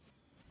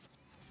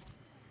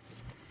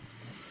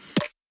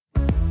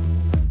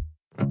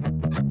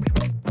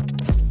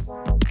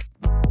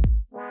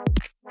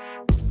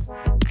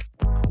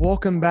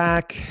Welcome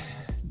back,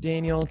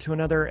 Daniel, to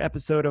another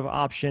episode of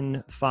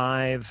Option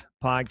 5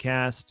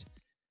 podcast.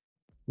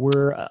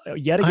 We're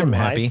yet again I'm live.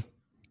 happy.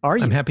 Are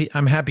you?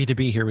 I'm happy to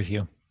be here with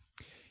you.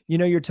 You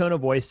know, your tone of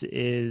voice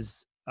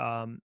is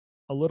a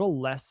little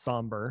less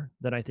somber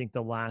than I think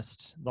the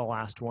last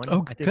one.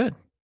 Oh, I think good.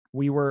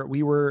 we were,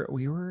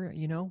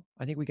 you know,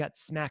 I think we got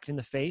smacked in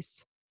the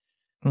face.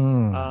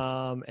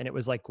 And it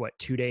was like, what,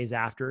 2 days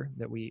after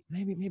that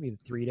maybe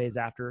 3 days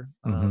after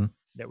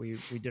that we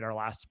did our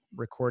last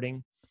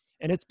recording.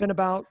 And it's been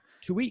about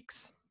 2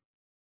 weeks.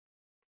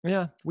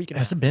 Yeah, week and a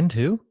half. Has it been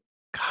 2?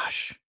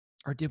 Gosh.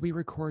 Or did we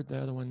record the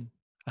other one?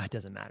 It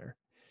doesn't matter.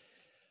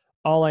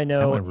 All I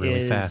know went really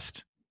is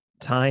fast.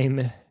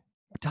 Time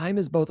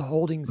is both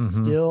holding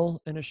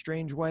still in a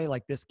strange way.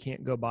 Like this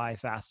can't go by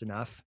fast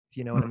enough, if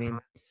you know what I mean.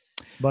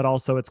 But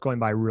also it's going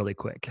by really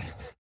quick.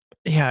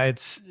 Yeah,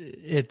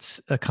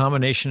 it's a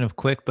combination of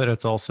quick, but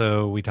it's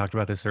also, we talked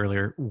about this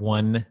earlier,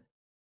 one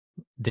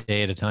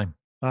day at a time.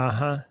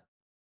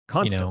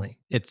 Constantly. You know,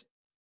 it's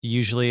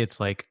usually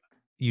like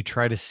you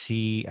try to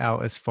see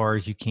out as far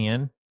as you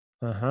can.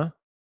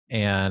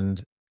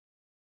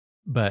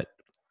 But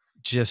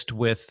just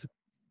with,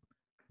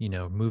 you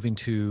know, moving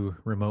to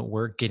remote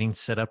work, getting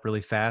set up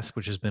really fast,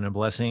 which has been a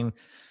blessing.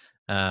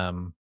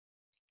 And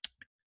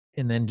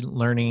then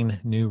learning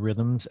new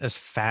rhythms as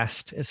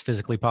fast as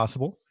physically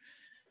possible,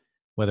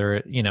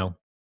 whether, you know,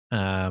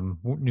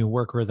 new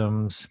work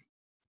rhythms,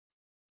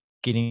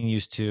 getting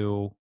used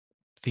to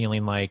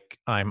feeling like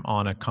I'm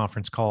on a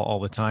conference call all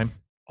the time.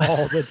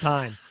 All the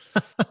time.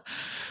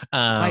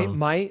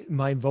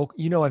 My vocal,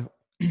 you know,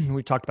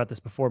 we've talked about this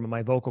before, but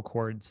my vocal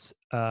cords,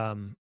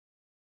 I've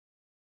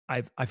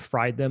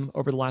fried them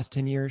over the last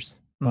 10 years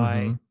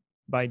by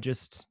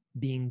just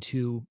being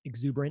too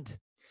exuberant.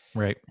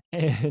 Right.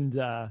 And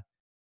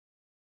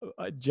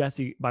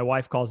Jessie, my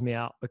wife, calls me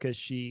out because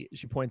she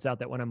points out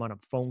that when I'm on a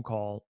phone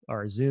call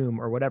or a Zoom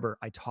or whatever,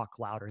 I talk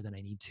louder than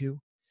I need to.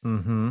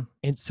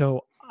 And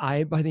so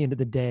I, by the end of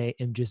the day,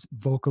 am just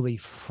vocally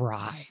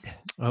fried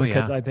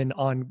because I've been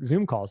on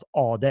Zoom calls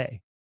all day.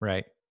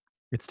 Right.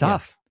 It's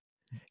tough.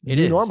 Yeah.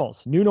 New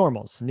normals, new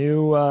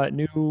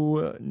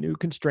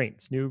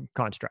constraints, new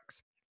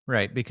constructs.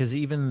 Right. Because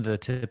even the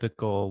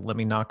typical, let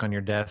me knock on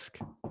your desk,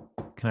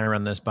 can I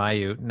run this by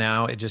you?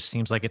 Now it just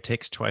seems like it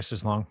takes twice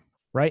as long.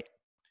 Right.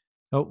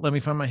 Oh, let me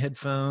find my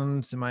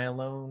headphones. Am I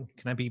alone?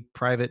 Can I be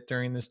private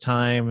during this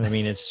time? I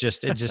mean, it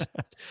just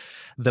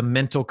the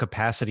mental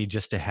capacity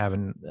just to have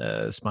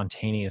a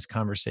spontaneous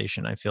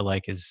conversation, I feel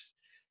like is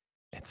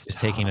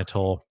taking a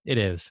toll. It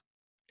is.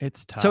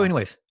 It's tough. So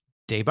anyways,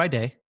 day by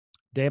day,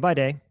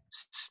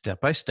 step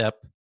by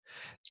step.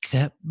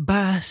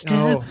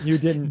 Oh, you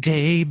didn't.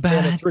 Day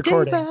by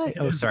recording. Day.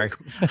 Oh, sorry.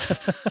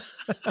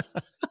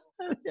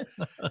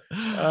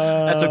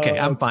 That's okay.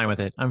 I'm fine with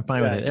it. With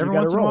it. Every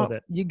once in a while,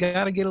 you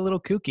got to get a little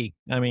kooky.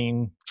 I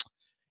mean,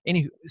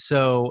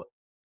 so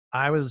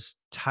I was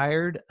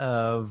tired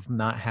of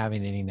not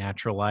having any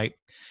natural light.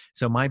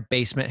 So my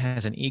basement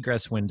has an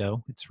egress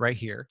window. It's right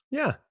here.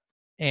 Yeah.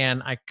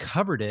 And I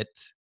covered it.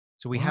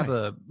 So we have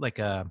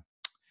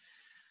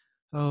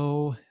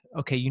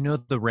you know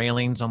the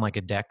railings on like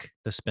a deck,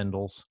 the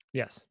spindles?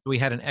 Yes. We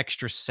had an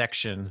extra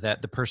section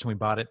that the person we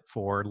bought it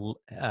for,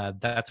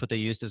 that's what they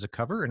used as a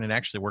cover, and it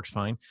actually works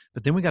fine.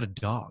 But then we got a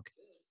dog.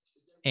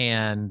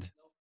 And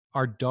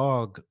our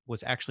dog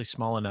was actually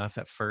small enough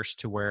at first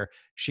to where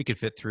she could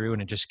fit through,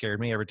 and it just scared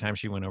me every time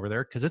she went over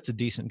there because it's a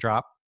decent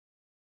drop,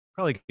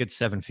 probably a good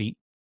 7 feet.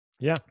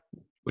 Yeah.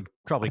 Would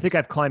probably. I think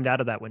I've climbed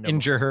out of that window.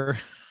 Injure her.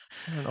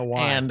 I don't know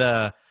why.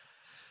 And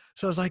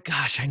so I was like,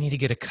 gosh, I need to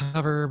get a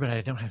cover, but I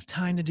don't have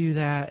time to do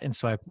that. And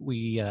so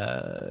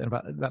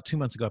about 2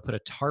 months ago, I put a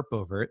tarp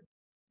over it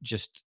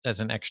just as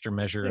an extra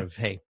measure of,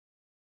 hey,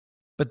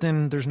 but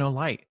then there's no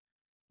light.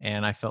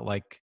 And I felt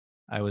like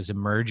I was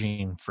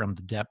emerging from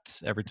the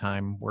depths every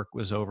time work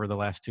was over the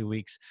last 2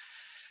 weeks.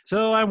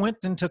 So I went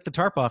and took the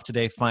tarp off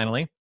today,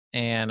 finally.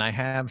 And I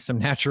have some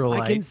natural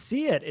light. I can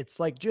see it. It's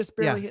like just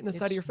barely hitting the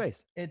side of your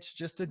face. It's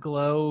just a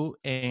glow.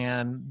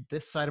 And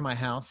this side of my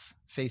house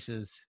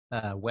faces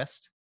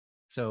west.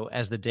 So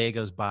as the day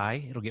goes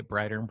by, it'll get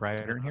brighter and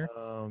brighter in here.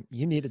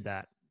 You needed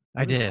that.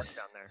 I did.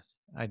 Down there.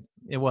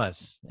 It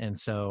was. And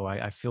so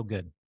I feel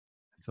good.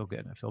 I feel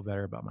good. I feel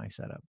better about my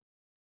setup.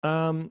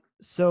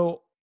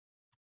 So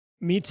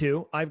me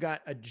too. I've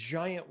got a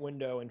giant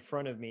window in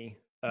front of me.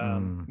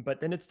 But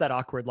then it's that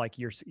awkward, like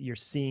you're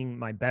seeing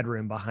my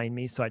bedroom behind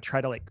me. So I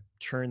try to like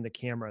turn the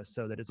camera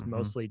so that it's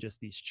mostly just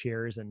these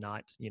chairs and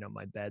not, you know,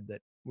 my bed that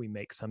we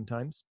make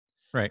sometimes.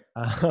 Right.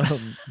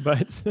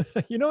 But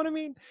you know what I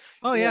mean?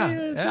 Oh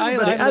yeah.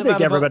 I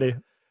think everybody.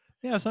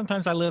 Yeah.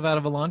 Sometimes I live out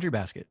of a laundry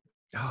basket.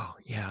 Oh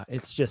yeah.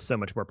 It's just so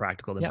much more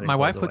practical than my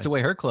wife puts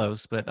away her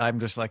clothes, but I'm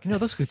just like,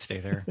 those could stay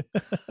there.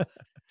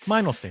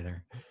 Mine will stay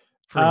there.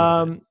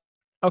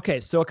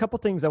 Okay. So a couple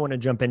things I want to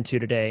jump into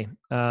today.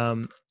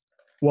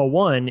 Well,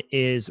 one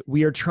is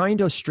we are trying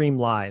to stream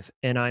live,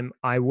 and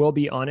I will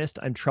be honest,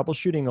 I'm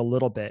troubleshooting a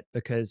little bit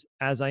because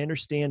as I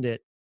understand it,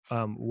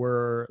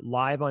 we're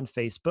live on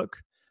Facebook.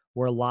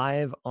 We're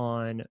live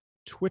on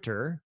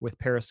Twitter with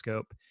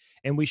Periscope,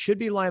 and we should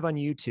be live on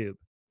YouTube,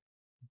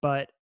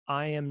 but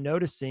I am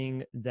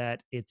noticing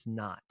that it's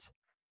not.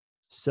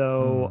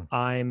 So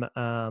I'm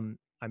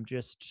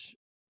just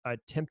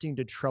attempting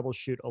to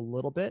troubleshoot a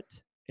little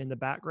bit in the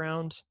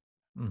background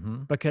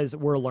because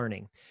we're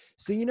learning.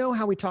 So you know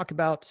how we talk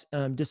about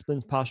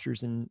disciplines,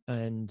 postures, and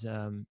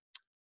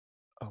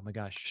oh my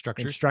gosh,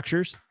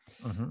 structures.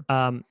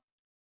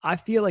 I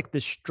feel like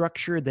the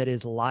structure that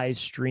is live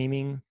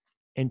streaming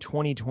in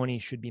 2020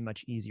 should be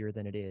much easier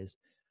than it is.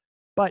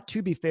 But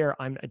to be fair,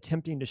 I'm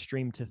attempting to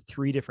stream to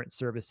 3 different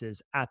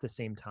services at the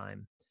same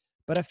time.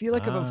 But I feel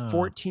like if a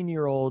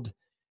 14-year-old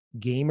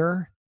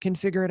gamer can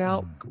figure it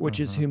out, which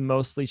is who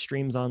mostly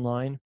streams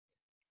online,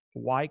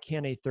 why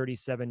can't a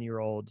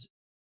 37-year-old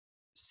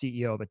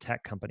CEO of a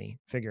tech company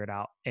figure it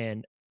out?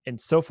 And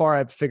so far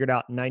I've figured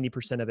out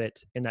 90% of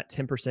it, and that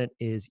 10%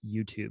 is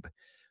YouTube,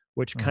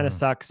 which kind of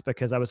sucks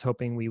because I was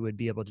hoping we would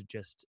be able to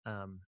just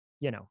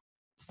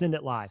send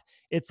it live.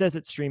 It says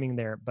it's streaming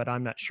there, but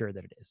I'm not sure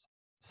that it is.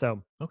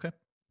 So okay.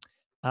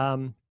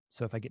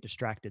 So if I get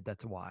distracted,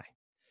 that's why.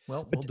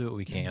 Well, we'll do what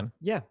we can.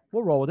 Yeah,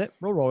 we'll roll with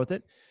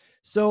it.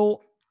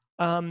 So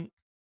a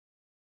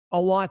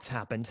lot's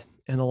happened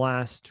in the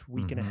last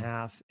week and a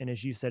half. And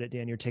as you said it,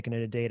 Dan, you're taking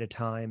it a day at a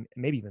time,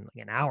 maybe even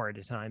like an hour at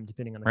a time,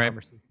 depending on the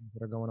conversations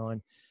that are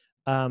going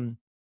on.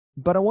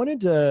 But I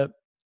wanted to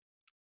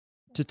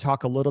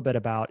talk a little bit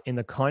about, in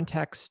the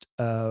context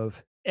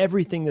of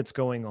everything that's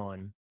going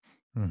on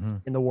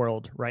in the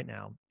world right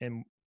now.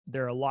 And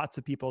there are lots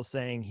of people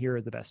saying, here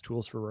are the best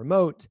tools for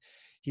remote.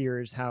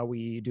 Here's how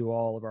we do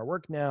all of our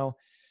work now.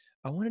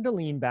 I wanted to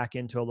lean back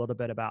into a little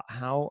bit about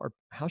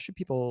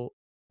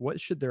what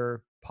should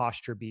their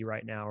posture be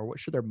right now, or what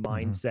should their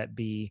mindset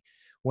be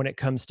when it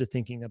comes to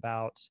thinking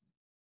about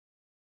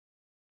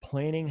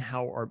planning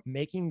how, or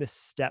making the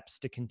steps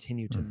to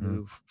continue to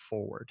move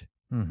forward,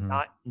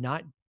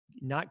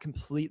 not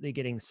completely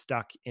getting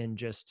stuck in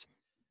just,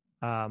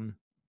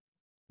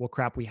 well,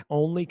 crap, we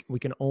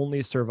can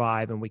only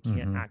survive, and we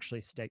can't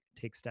actually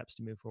take steps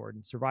to move forward.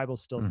 And survival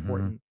is still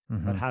important,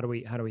 but how do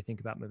we think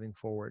about moving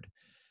forward?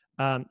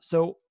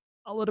 So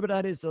a little bit of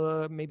that is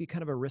maybe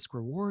kind of a risk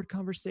reward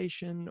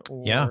conversation,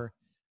 or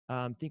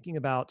thinking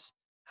about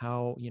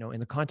how, in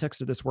the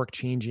context of this work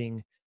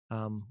changing,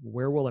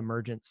 where will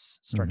emergence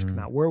start to come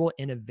out? Where will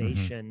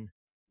innovation,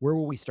 where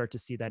will we start to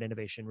see that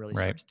innovation really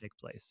start to take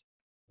place?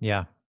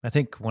 Yeah. I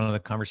think one of the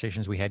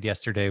conversations we had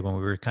yesterday when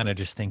we were kind of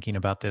just thinking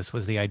about this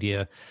was the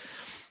idea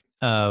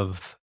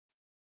of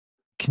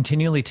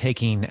continually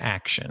taking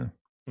action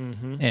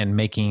and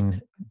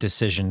making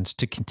decisions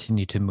to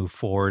continue to move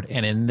forward.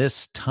 And in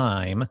this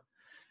time,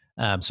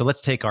 so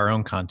let's take our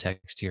own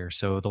context here.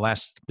 So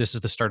this is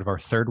the start of our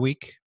 3rd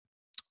week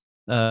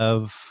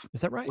of.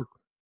 Is that right?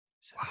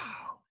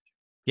 Wow.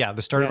 Yeah.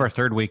 The start of our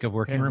 3rd week of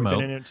working remote. We've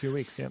been in it 2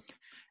 weeks. Yeah.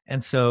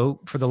 And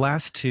so for the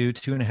last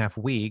 2.5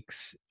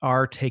 weeks,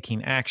 our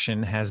taking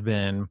action has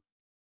been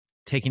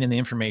taking in the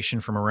information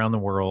from around the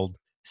world,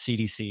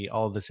 CDC,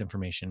 all of this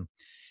information,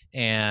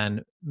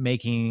 and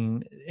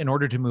in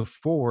order to move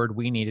forward,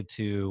 we needed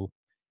to,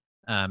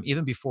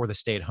 even before the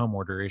stay-at-home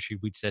order issued,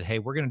 we'd said, hey,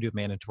 we're going to do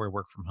mandatory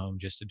work from home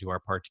just to do our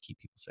part to keep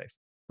people safe.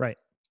 Right.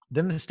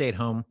 Then the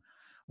stay-at-home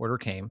order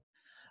came.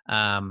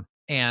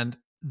 And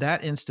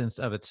that instance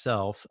of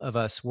itself, of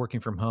us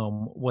working from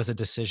home, was a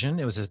decision.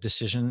 It was a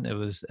decision. It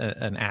was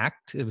an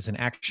act. It was an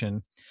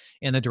action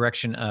in the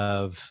direction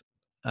of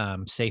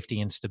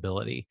safety and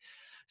stability.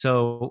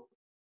 So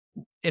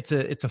it's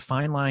a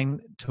fine line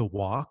to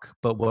walk,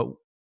 but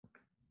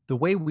the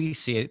way we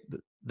see it,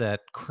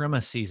 that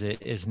Crema sees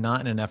it, is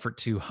not in an effort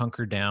to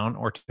hunker down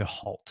or to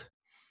halt.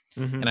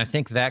 And I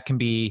think that can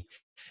be,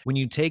 when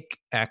you take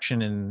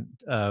action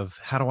of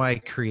how do I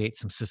create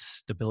some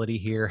stability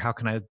here? How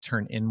can I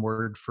turn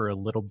inward for a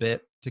little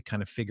bit to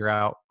kind of figure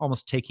out,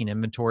 almost taking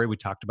inventory? We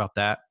talked about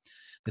that,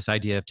 this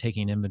idea of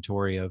taking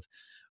inventory of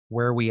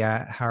where are we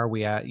at? How are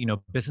we at?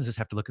 Businesses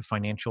have to look at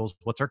financials.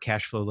 What's our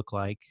cash flow look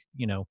like?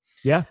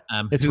 Yeah,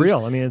 it's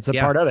real. I mean, it's a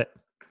part of it.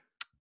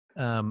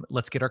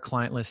 Let's get our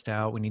client list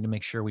out. We need to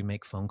make sure we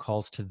make phone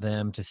calls to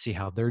them to see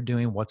how they're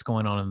doing, what's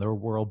going on in their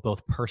world,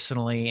 both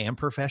personally and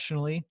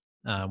professionally.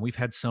 We've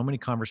had so many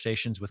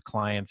conversations with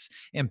clients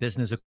and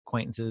business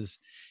acquaintances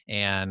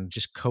and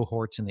just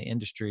cohorts in the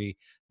industry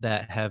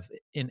that have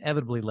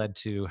inevitably led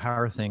to, how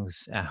are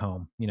things at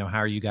home? How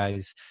are you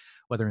guys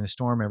weathering the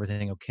storm?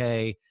 Everything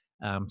okay?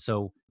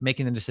 So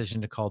making the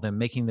decision to call them,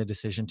 making the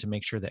decision to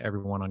make sure that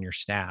everyone on your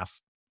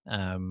staff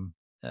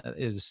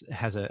has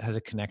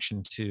a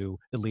connection to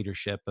the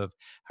leadership of,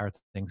 how are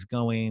things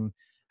going?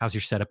 How's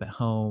your setup at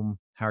home?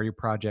 How are your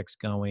projects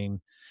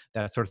going?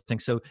 That sort of thing.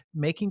 So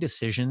making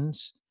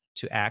decisions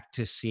to act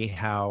to see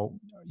how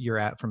you're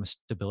at from a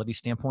stability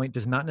standpoint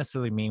does not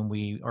necessarily mean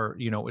we are,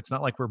 it's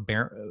not like we're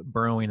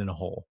burrowing in a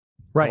hole.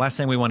 Right. The last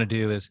thing we want to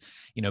do is,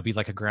 be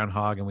like a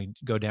groundhog and we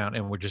go down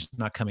and we're just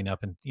not coming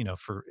up, and,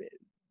 for,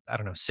 I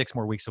don't know, 6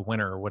 more weeks of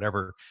winter or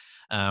whatever.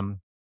 The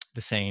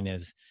saying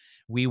is,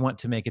 we want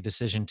to make a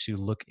decision to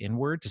look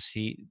inward to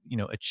see,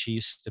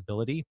 achieve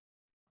stability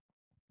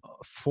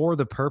for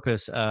the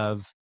purpose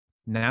of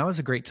now is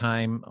a great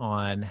time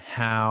on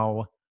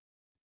how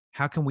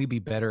can we be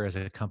better as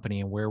a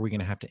company and where are we going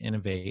to have to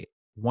innovate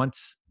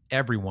once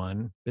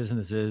everyone,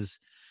 businesses,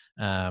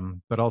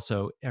 but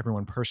also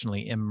everyone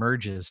personally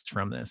emerges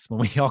from this. When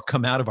we all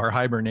come out of our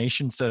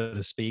hibernation, so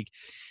to speak,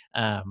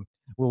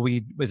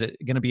 is it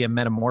going to be a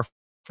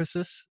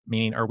metamorphosis?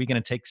 Meaning, are we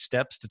going to take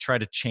steps to try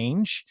to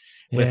change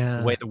with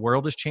the way the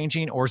world is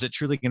changing? Or is it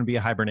truly going to be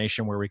a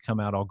hibernation where we come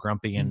out all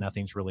grumpy and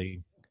nothing's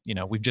really,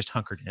 we've just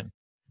hunkered in?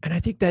 And I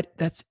think that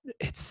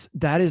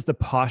that is the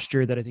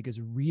posture that I think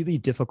is really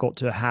difficult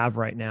to have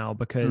right now,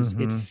 because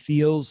it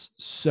feels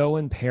so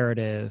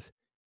imperative.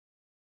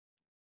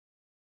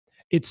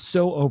 It's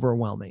so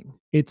overwhelming.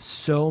 It's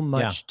so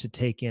much to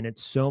take in.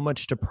 It's so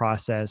much to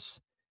process,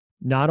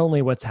 not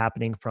only what's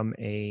happening from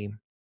a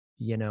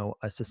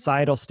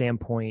societal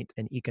standpoint,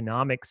 an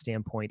economic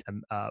standpoint,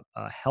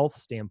 a health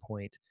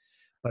standpoint,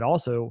 but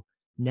also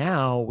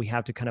now we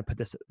have to kind of put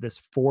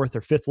this fourth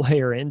or fifth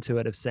layer into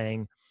it of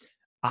saying,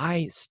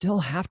 I still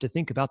have to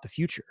think about the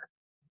future.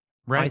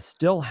 Right. I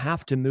still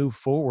have to move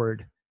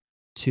forward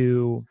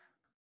to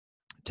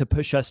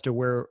push us to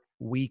where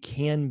we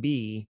can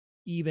be,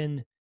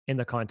 even in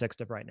the context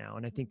of right now.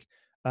 And I think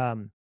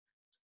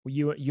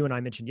you and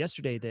I mentioned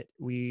yesterday that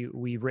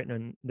we've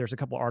written, there's a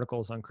couple of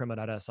articles on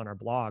Chroma.us on our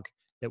blog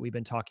that we've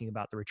been talking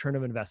about the return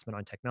of investment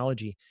on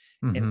technology.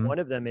 And one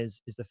of them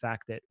is the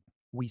fact that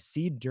we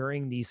see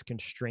during these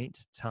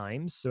constraint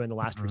times, so in the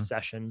last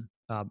recession,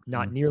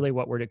 not nearly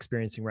what we're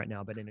experiencing right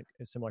now, but in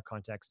a similar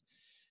context,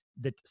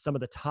 that some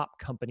of the top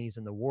companies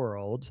in the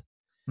world,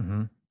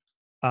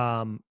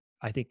 I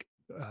think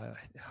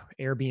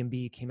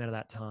Airbnb came out of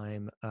that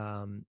time.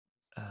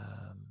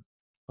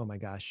 Oh my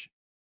gosh.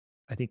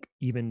 I think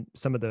even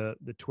some of the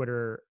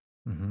Twitter,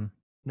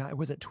 no, it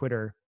wasn't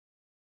Twitter,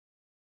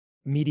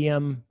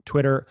 Medium,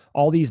 Twitter,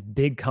 all these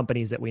big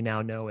companies that we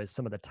now know as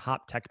some of the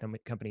top tech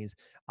companies,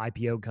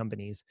 IPO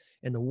companies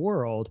in the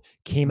world,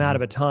 came out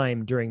of a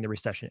time during the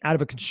recession, out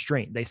of a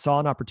constraint. They saw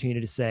an opportunity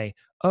to say,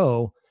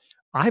 oh,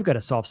 I've got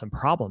to solve some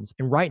problems.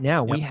 And right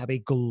now we have a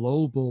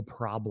global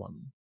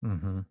problem,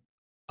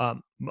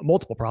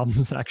 multiple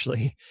problems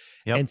actually.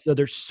 And so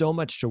there's so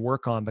much to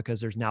work on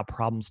because there's now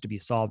problems to be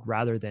solved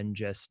rather than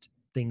just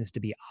things to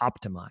be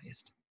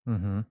optimized.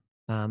 And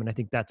I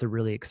think that's a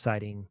really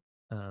exciting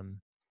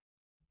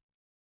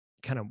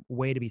kind of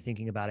way to be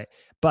thinking about it,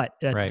 but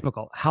that's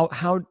difficult.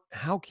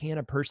 How can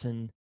a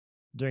person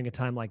during a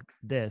time like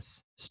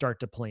this start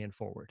to plan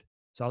forward?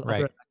 So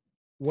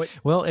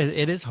well,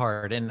 it is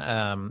hard,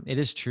 and it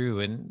is true.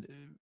 And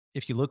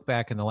if you look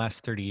back in the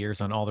last 30 years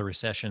on all the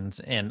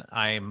recessions, and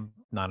I'm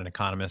not an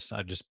economist,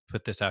 I just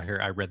put this out here.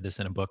 I read this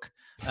in a book.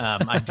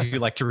 I do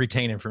like to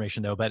retain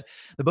information though, but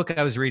the book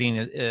I was reading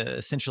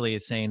essentially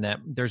is saying that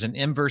there's an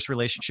inverse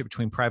relationship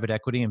between private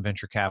equity and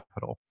venture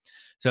capital.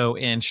 So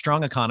in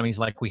strong economies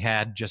like we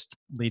had just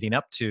leading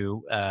up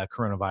to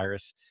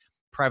coronavirus,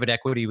 private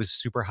equity was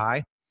super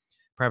high.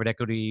 Private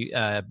equity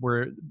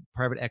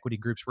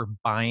groups were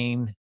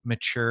buying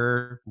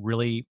mature,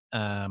 really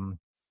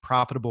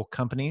profitable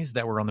companies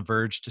that were on the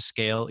verge to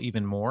scale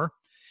even more.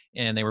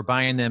 And they were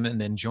buying them and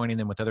then joining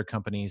them with other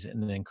companies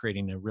and then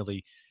creating a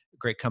really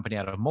great company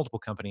out of multiple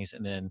companies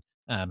and then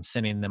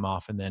sending them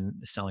off and then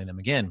selling them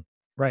again.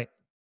 Right.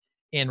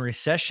 In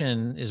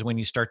recession is when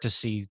you start to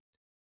see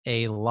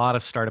a lot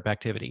of startup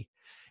activity.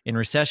 In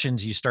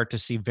recessions, you start to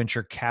see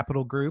venture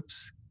capital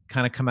groups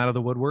kind of come out of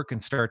the woodwork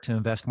and start to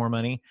invest more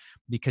money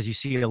because you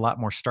see a lot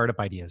more startup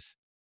ideas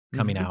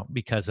coming out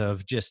because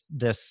of just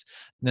this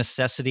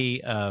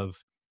necessity of,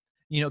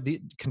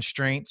 the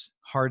constraints,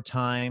 hard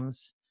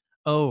times.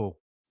 Oh,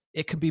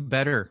 it could be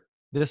better.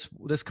 This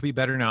could be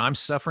better now. I'm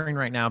suffering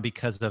right now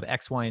because of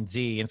X, Y, and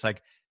Z. And it's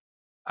like,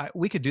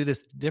 we could do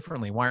this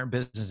differently. Why aren't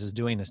businesses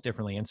doing this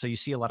differently? And so you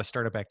see a lot of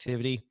startup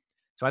activity.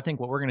 So I think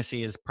what we're going to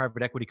see is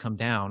private equity come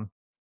down,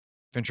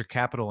 venture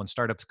capital and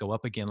startups go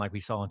up again, like we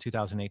saw in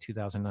 2008,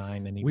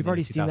 2009. And we've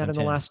already seen that in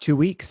the last 2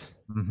 weeks.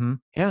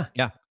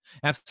 Yeah,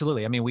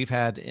 absolutely. I mean, we've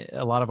had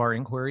a lot of our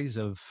inquiries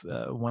of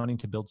wanting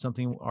to build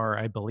something, or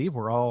I believe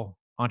we're all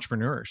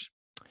entrepreneurs.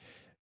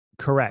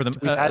 Correct.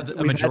 We've had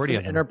some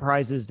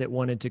enterprises that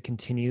wanted to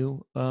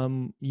continue,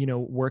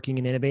 working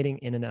and innovating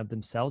in and of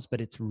themselves,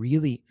 but it's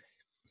really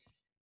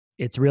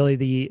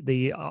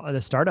the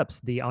startups,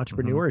 the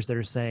entrepreneurs that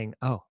are saying,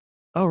 oh,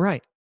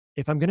 right.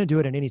 If I'm going to do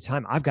it at any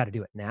time, I've got to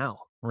do it now.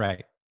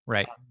 Right.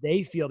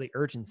 They feel the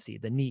urgency,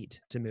 the need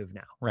to move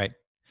now. Right.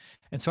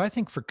 And so I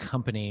think for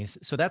companies,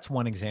 so that's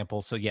one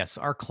example. So yes,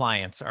 our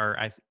clients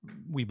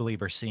we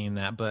believe are seeing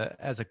that, but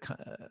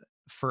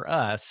for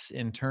us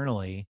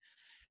internally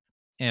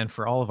and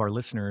for all of our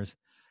listeners,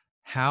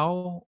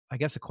 I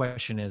guess the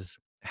question is,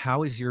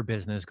 how is your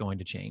business going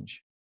to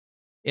change?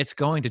 It's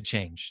going to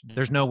change.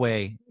 There's no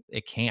way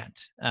it can't.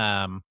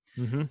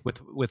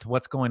 With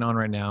what's going on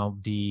right now,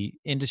 the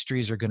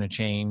industries are going to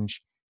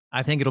change.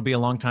 I think it'll be a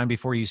long time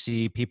before you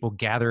see people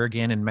gather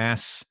again in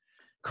mass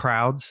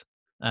crowds.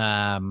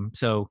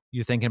 So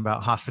you're thinking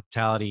about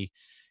hospitality,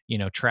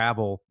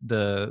 travel,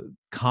 the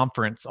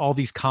conference, all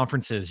these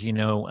conferences,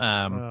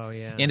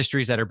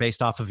 industries that are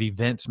based off of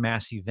events,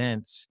 mass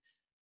events,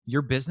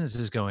 your business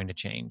is going to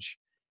change.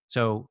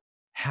 So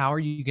how are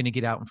you going to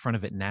get out in front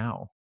of it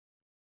now?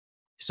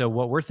 So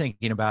what we're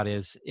thinking about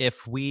is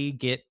if we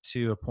get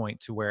to a point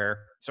to where,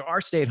 so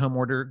our stay-at-home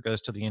order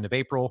goes to the end of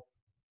April,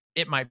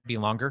 it might be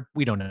longer.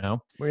 We don't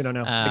know. We don't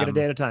know. Take it a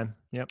day at a time.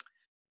 Yep.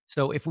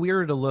 So if we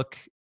were to look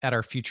at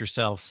our future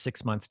selves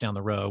 6 months down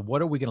the road,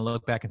 what are we going to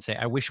look back and say,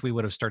 I wish we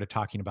would have started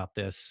talking about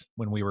this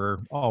when we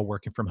were all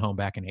working from home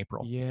back in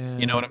April? Yeah.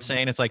 You know what I'm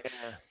saying? It's like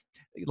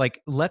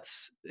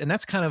and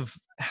that's kind of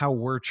how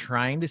we're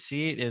trying to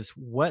see it is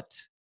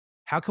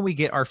how can we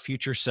get our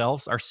future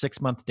selves, our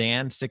 6-month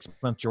Dan,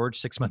 6-month George,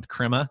 6-month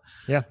Crema,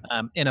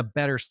 in a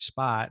better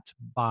spot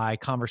by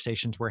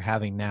conversations we're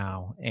having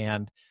now.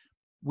 And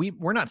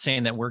we're not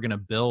saying that we're going to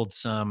build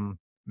some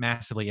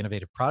massively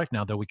innovative product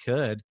now, though we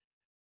could,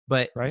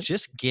 but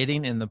just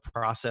getting in the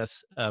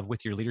process of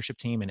with your leadership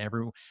team and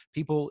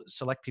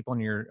select people on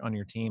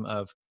your team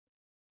of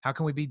how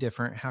can we be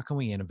different? How can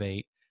we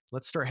innovate?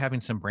 Let's start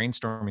having some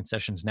brainstorming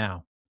sessions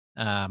now.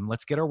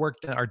 Let's get our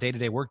work done, our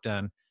day-to-day work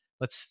done.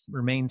 Let's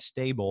remain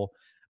stable.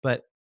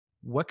 But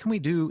what can we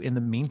do in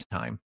the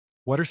meantime?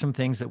 What are some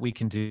things that we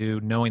can do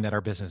knowing that our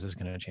business is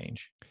going to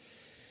change?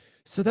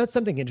 So that's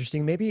something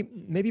interesting.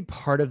 Maybe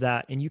part of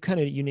that, and you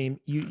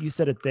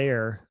said it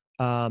there,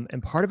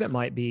 and part of it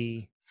might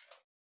be,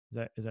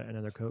 is that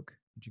another Coke?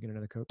 Did you get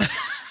another Coke?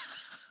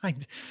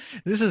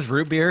 This is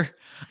root beer.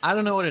 I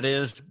don't know what it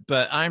is,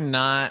 but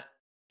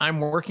I'm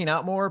working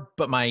out more,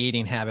 but my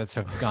eating habits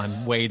have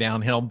gone way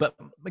downhill. But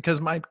because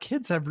my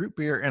kids have root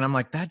beer, and I'm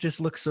like, that just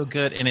looks so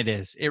good, and it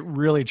is. It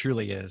really,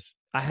 truly is.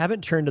 I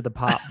haven't turned to the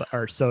pop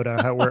or soda,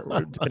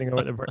 depending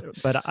on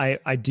but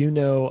I do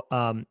know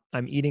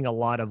I'm eating a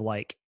lot of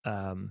what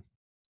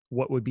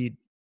would be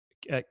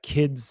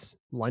kids'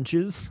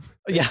 lunches.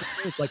 Yeah,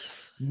 it's like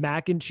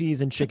mac and cheese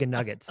and chicken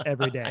nuggets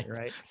every day,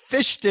 right?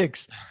 Fish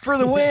sticks for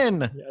the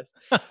win. Yes.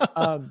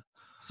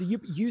 So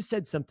you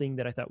said something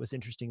that I thought was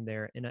interesting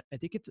there, and I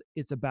think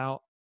it's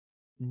about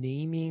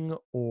naming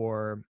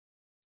or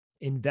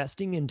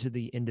investing into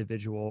the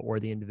individual or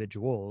the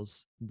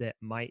individuals that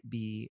might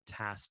be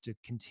tasked to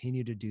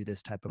continue to do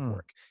this type of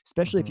work,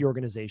 especially if your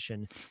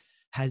organization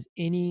has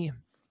any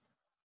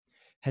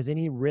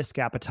risk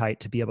appetite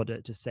to be able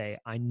to say,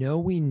 I know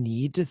we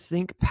need to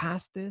think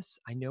past this.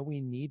 I know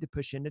we need to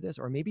push into this,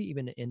 or maybe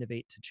even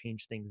innovate to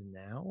change things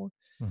now.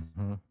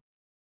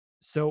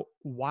 So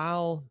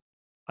while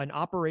an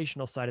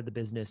operational side of the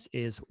business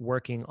is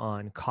working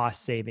on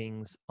cost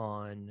savings,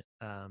 on,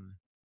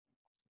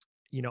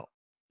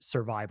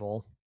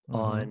 survival,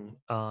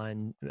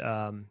 on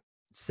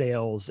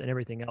sales and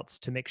everything else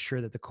to make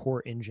sure that the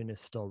core engine is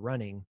still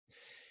running,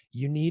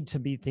 you need to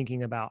be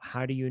thinking about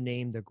how do you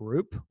name the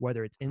group,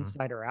 whether it's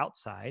inside or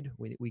outside.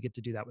 We get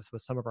to do that with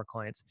some of our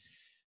clients.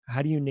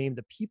 How do you name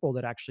the people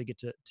that actually get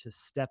to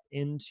step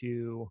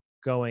into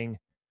going,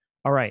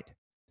 all right,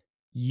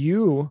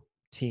 you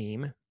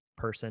team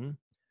person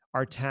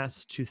are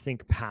tasked to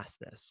think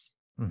past this.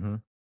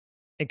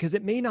 Because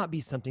it may not be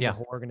something the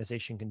whole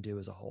organization can do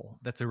as a whole.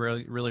 That's a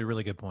really, really,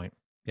 really good point.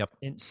 Yep.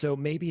 And so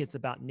maybe it's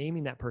about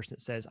naming that person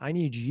that says, I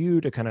need you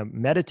to kind of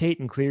meditate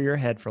and clear your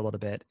head for a little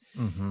bit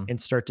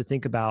and start to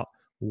think about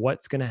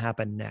what's going to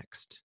happen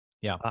next.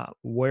 Yeah.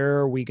 Where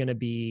are we going to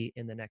be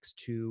in the next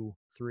 2,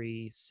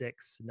 3,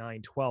 6,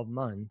 9, 12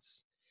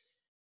 months?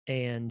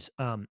 And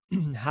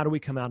how do we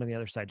come out on the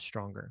other side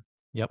stronger?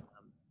 Yep.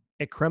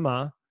 At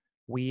Crema,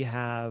 we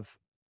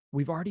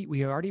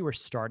already were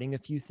starting a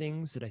few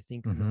things that I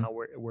think now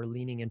we're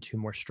leaning into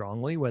more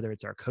strongly, whether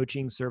it's our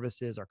coaching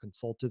services, our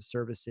consultative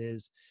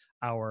services,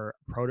 our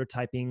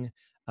prototyping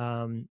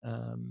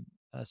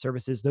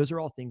services. Those are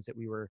all things that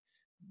we were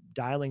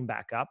dialing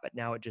back up, but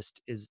now it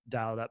just is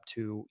dialed up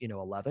to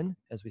 11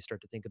 as we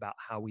start to think about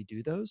how we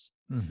do those.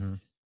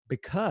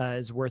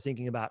 Because we're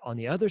thinking about on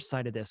the other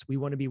side of this, we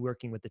want to be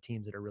working with the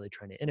teams that are really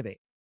trying to innovate.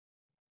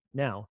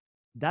 Now,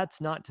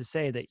 that's not to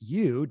say that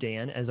you,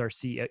 Dan, as our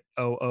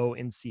COO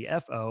and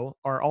CFO,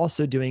 are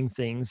also doing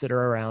things that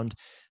are around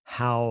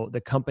how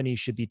the company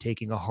should be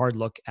taking a hard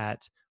look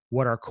at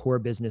what our core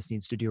business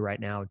needs to do right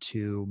now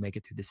to make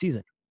it through the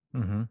season.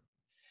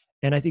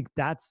 And I think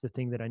that's the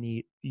thing that I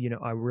need,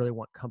 I really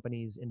want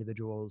companies,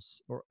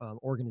 individuals, or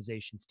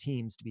organizations,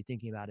 teams to be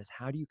thinking about is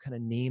how do you kind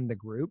of name the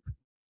group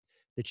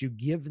that you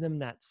give them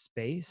that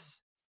space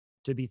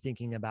to be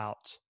thinking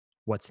about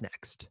what's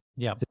next.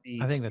 Yeah,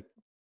 I think that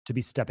to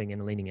be stepping in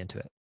and leaning into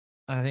it.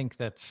 I think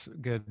that's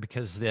good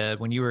because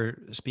when you were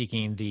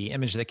speaking, the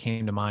image that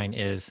came to mind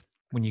is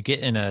when you get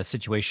in a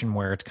situation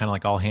where it's kind of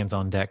like all hands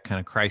on deck kind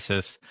of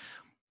crisis.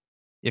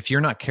 If you're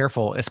not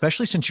careful,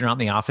 especially since you're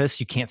not in the office,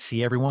 you can't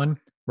see everyone.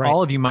 Right.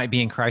 All of you might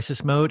be in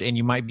crisis mode and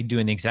you might be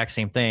doing the exact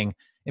same thing.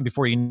 And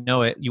before you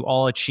know it, you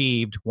all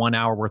achieved 1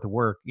 hour worth of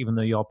work, even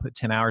though you all put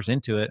 10 hours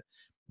into it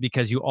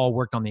because you all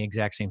worked on the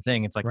exact same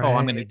thing. It's like, oh,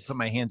 I'm going to put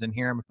my hands in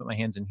here. I'm going to put my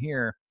hands in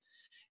here.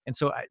 And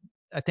so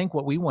I think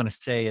what we want to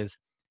say is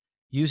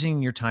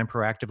using your time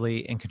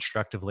proactively and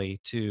constructively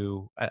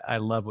to, I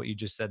love what you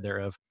just said there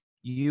of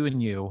you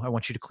and you. I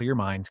want you to clear your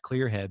minds, clear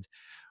your heads.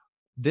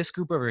 This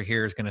group over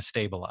here is going to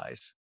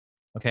stabilize.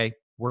 Okay.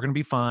 We're going to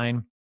be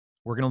fine.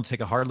 We're going to take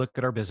a hard look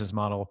at our business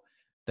model.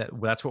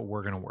 That's what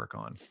we're going to work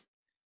on.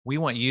 We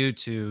want you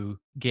to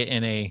get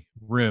in a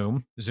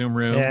room, Zoom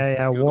room,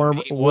 Google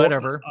Meet,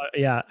 whatever.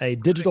 A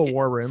digital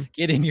war room.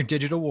 Get in your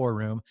digital war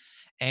room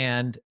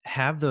and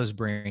have those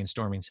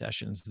brainstorming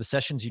sessions, the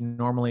sessions you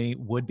normally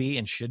would be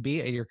and should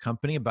be at your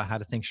company about how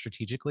to think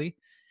strategically.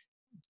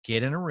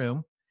 Get in a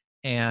room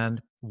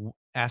and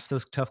ask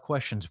those tough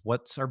questions.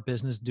 What's our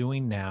business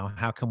doing now?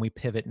 How can we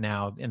pivot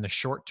now in the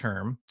short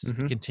term to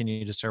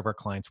continue to serve our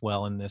clients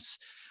well in this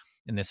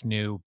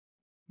new,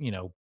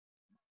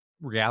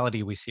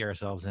 reality we see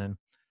ourselves in?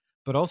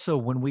 But also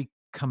when we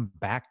come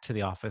back to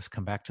the office,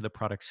 come back to the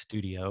product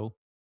studio,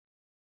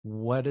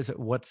 what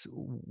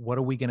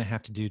are we going to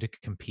have to do to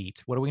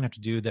compete? What are we going to have to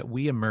do that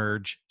we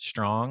emerge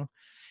strong,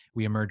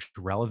 we emerge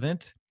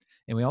relevant,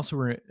 and we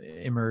also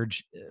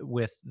emerge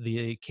with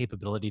the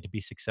capability to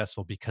be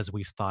successful because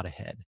we've thought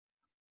ahead.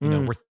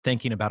 We're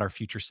thinking about our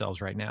future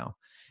selves right now.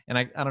 And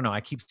I don't know,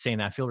 I keep saying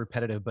that, I feel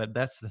repetitive, but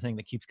that's the thing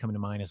that keeps coming to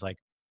mind is like,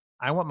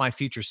 I want my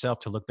future self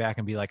to look back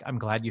and be like, I'm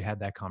glad you had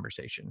that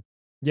conversation.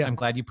 Yeah. I'm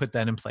glad you put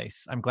that in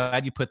place. I'm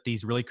glad you put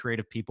these really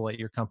creative people at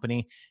your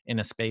company in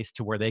a space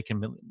to where they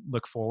can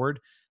look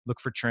forward, look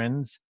for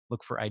trends,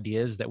 look for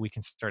ideas that we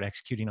can start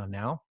executing on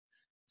now,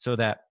 so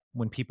that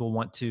when people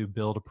want to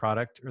build a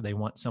product or they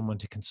want someone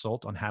to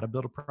consult on how to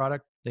build a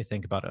product, they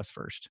think about us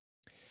first.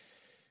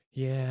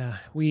 Yeah.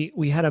 We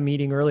had a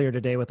meeting earlier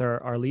today with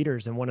our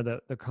leaders, and one of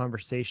the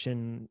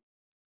conversations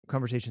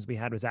we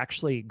had was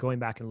actually going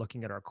back and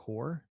looking at our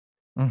core.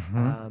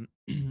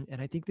 And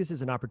I think this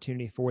is an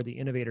opportunity for the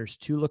innovators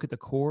to look at the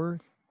core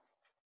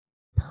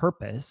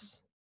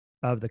purpose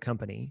of the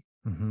company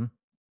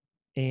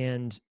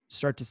and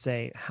start to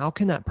say, how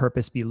can that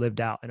purpose be lived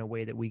out in a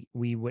way that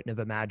we wouldn't have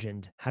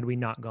imagined had we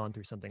not gone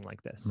through something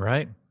like this?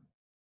 Right.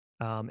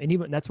 And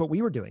even that's what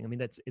we were doing. I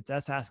mean, it's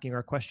us asking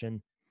our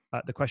question,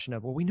 the question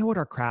of, well, we know what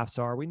our crafts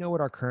are. We know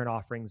what our current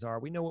offerings are.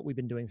 We know what we've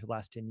been doing for the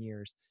last 10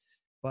 years,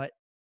 but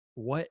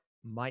what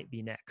might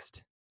be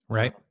next?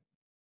 Right.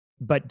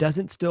 But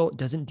doesn't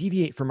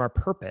deviate from our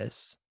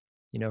purpose.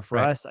 For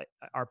us,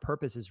 our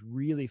purpose is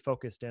really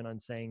focused in on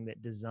saying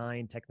that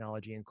design,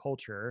 technology, and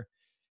culture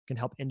can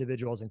help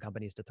individuals and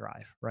companies to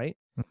thrive, right?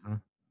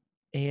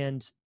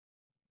 And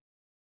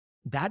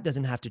that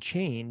doesn't have to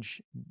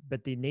change,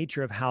 but the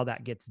nature of how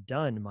that gets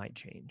done might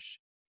change.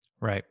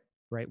 Right.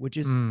 Which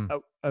is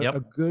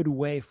a good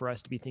way for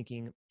us to be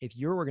thinking, if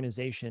your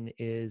organization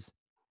is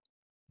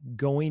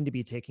going to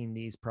be taking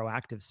these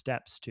proactive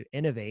steps to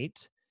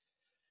innovate,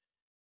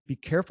 be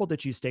careful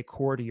that you stay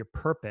core to your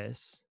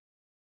purpose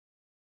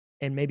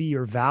and maybe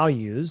your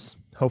values.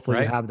 Hopefully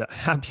you have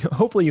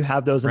hopefully you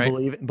have those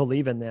and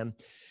believe in them,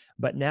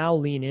 but now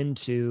lean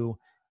into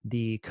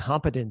the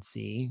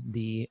competency,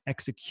 the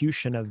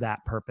execution of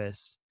that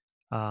purpose.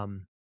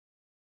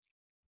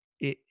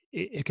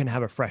 It can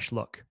have a fresh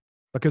look,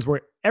 because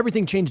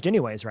everything changed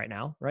anyways right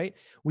now, right?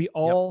 We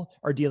all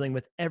are dealing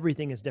with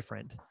everything is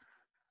different.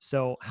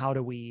 So how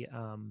do we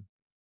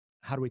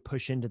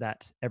push into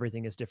that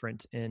everything is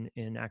different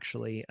and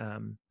actually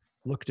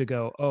look to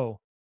go, oh,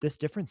 this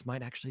difference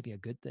might actually be a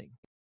good thing.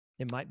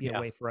 It might be a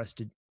way for us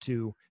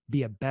to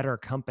be a better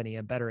company,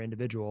 a better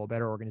individual, a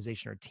better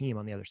organization or team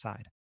on the other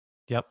side.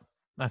 Yep.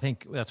 I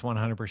think that's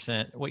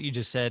 100% what you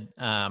just said.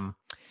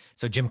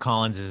 So Jim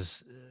Collins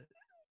is,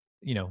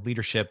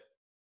 leadership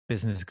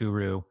business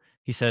guru.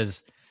 He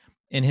says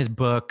in his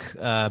book,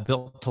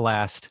 Built to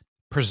Last,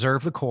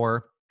 preserve the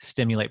core,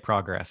 stimulate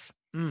progress.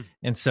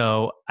 And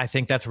so I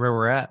think that's where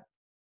we're at.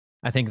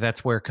 I think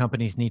that's where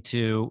companies need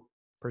to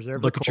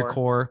look at your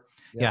core.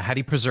 Yep. Yeah. How do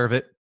you preserve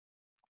it?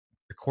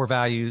 Your core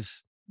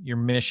values, your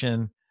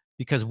mission,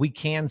 because we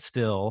can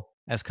still,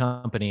 as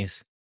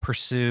companies,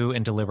 pursue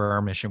and deliver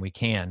our mission. We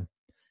can.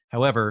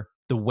 However,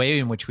 the way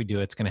in which we do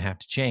it's going to have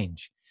to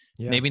change.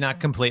 Yeah. Maybe not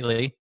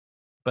completely,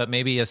 but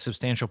maybe a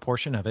substantial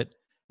portion of it.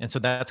 And so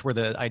that's where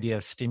the idea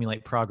of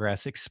stimulate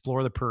progress,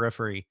 explore the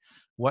periphery.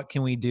 What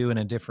can we do in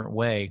a different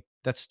way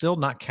that's still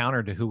not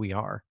counter to who we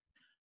are?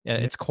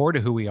 It's core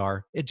to who we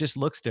are. It just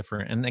looks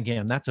different. And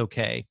again, that's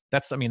okay.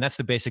 That's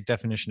the basic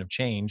definition of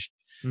change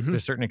to a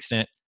certain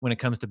extent when it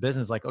comes to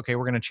business. Like, okay,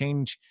 we're going to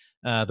change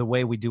the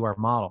way we do our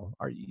model.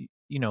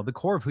 The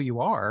core of who you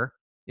are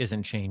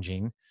isn't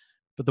changing,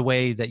 but the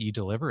way that you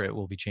deliver it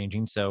will be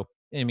changing. So,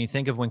 I mean,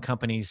 think of when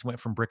companies went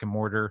from brick and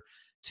mortar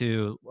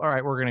to, all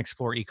right, we're going to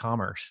explore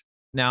e-commerce.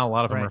 Now, a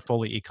lot of them are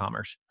fully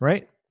e-commerce.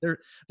 Right. They're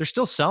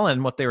still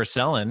selling what they were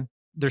selling.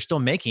 They're still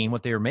making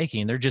what they were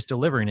making. They're just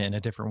delivering it in a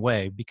different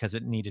way because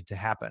it needed to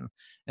happen.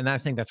 And I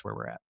think that's where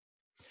we're at.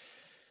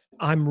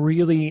 I'm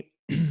really,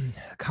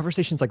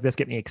 conversations like this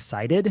get me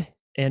excited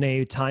in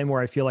a time where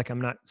I feel like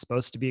I'm not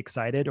supposed to be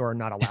excited or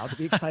not allowed to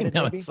be excited.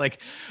 No, it's like,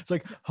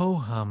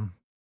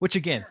 which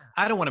again,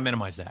 I don't want to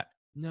minimize that.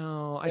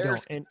 No, I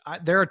don't. And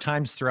there are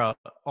times throughout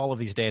all of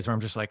these days where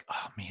I'm just like,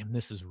 oh man,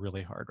 this is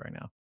really hard right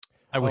now.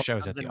 I wish I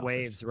was comes at the in office.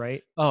 waves,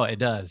 right? Oh, it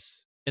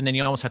does. And then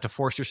you almost have to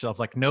force yourself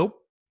like, nope,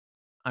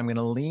 I'm going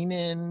to lean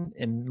in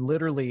and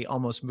literally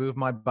almost move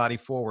my body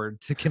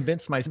forward to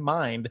convince my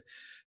mind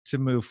to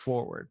move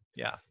forward.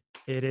 Yeah.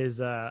 It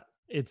is, I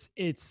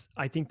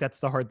think that's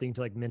the hard thing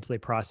to like mentally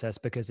process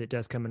because it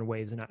does come in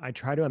waves. And I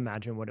try to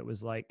imagine what it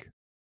was like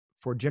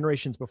for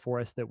generations before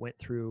us that went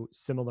through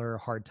similar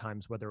hard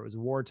times, whether it was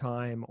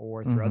wartime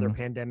or through other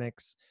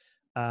pandemics.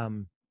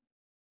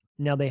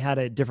 Now they had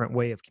a different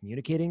way of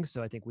communicating.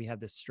 So I think we have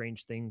this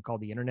strange thing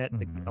called the internet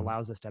that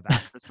allows us to have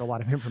access to a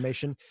lot of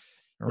information.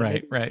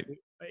 Right.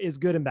 Is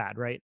good and bad,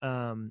 right?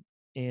 I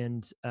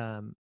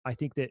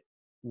think that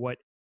what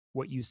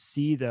you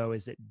see though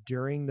is that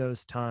during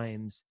those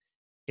times,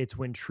 it's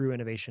when true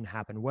innovation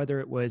happened. Whether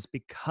it was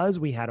because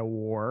we had a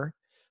war,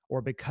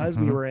 or because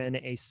we were in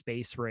a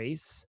space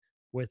race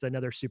with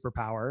another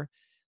superpower,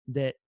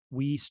 that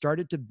we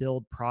started to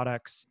build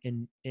products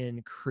and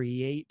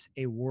create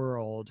a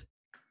world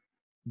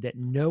that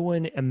no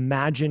one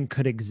imagined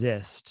could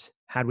exist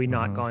had we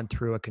not gone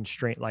through a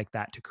constraint like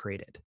that to create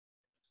it.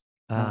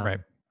 Right.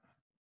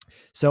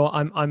 So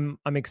I'm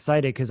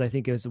excited because I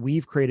think as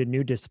we've created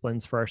new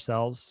disciplines for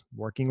ourselves,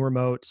 working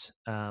remote,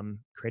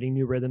 creating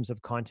new rhythms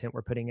of content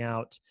we're putting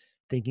out,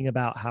 thinking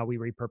about how we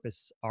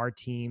repurpose our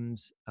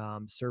teams,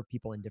 serve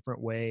people in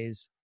different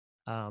ways,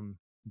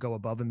 go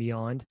above and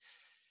beyond.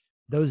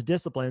 Those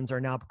disciplines are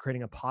now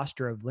creating a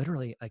posture of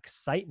literally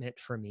excitement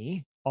for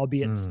me,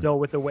 albeit still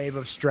with the wave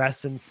of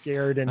stress and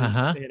scared and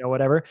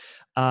whatever.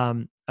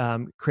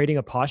 Creating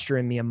a posture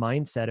in me, a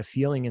mindset, a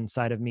feeling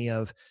inside of me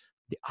of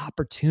the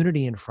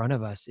opportunity in front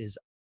of us is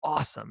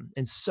awesome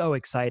and so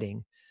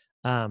exciting.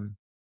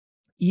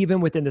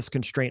 Even within this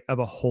constraint of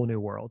a whole new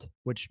world,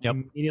 which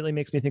immediately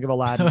makes me think of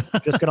Aladdin.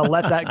 Just going to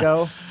let that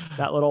go.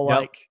 That little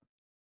like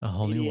a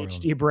whole new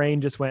ADHD world.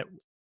 brain just went,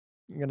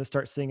 I'm going to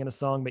start singing a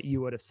song, but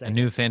you would have sang a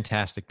new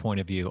fantastic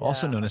point of view,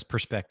 also known as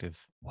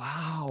perspective.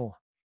 Wow.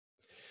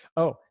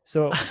 Oh,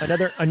 so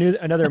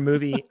another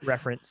movie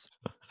reference.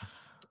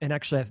 And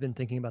actually I've been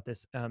thinking about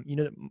this.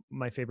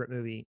 My favorite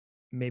movie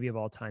maybe of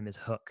all time is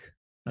Hook.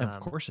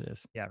 Of course it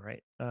is. Yeah,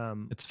 right.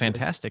 It's a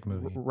fantastic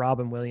movie.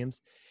 Robin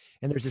Williams.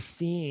 And there's a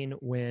scene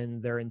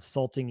when they're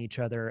insulting each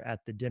other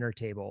at the dinner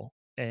table,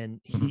 and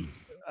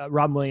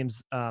Robin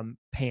Williams,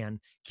 Pan,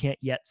 can't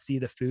yet see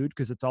the food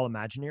because it's all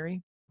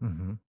imaginary.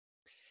 And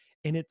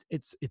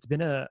it's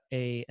been a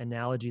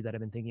analogy that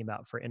I've been thinking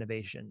about for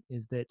innovation,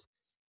 is that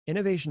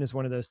innovation is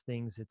one of those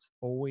things. It's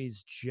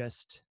always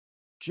just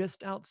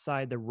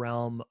outside the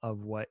realm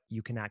of what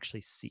you can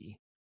actually see,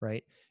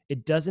 right?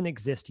 It doesn't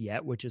exist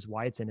yet, which is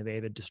why it's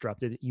innovative,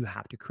 disruptive. You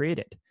have to create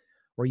it,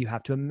 or you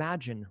have to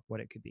imagine what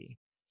it could be.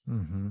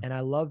 And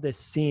I love this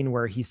scene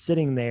where he's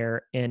sitting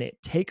there and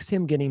it takes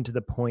him getting to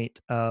the point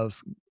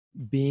of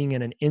being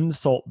in an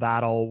insult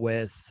battle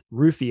with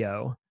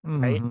Rufio,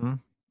 right?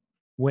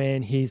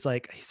 When he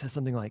says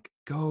something like,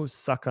 go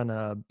suck on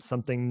a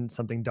something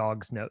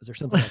dog's nose or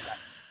something like that.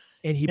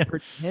 And he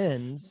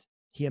pretends,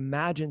 he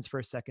imagines for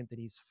a second that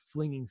he's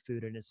flinging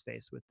food in his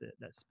face with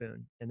that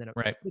spoon. And then it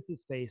hits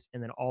his face.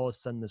 And then all of a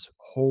sudden this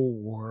whole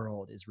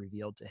world is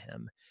revealed to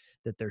him,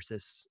 that there's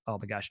this, oh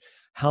my gosh,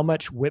 how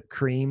much whipped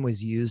cream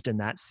was used in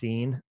that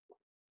scene.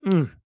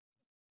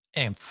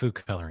 And food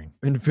coloring.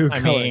 I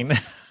mean,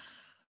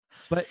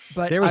 but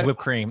there was whipped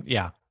cream.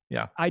 Yeah.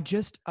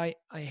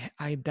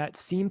 That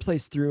scene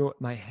plays through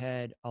my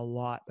head a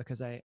lot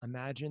because I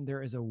imagine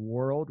there is a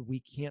world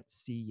we can't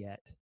see yet.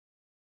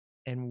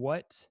 And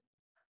what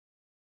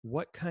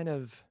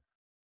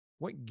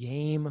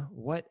game,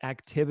 what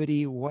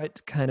activity,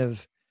 what kind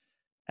of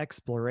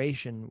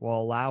exploration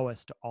will allow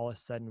us to all of a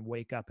sudden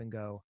wake up and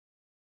go,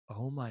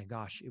 oh my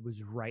gosh, it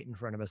was right in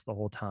front of us the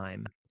whole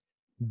time.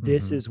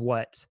 This is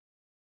what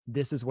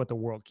the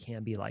world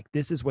can be like.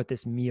 This is what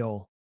this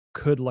meal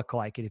could look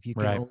like if you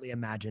can only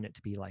imagine it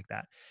to be like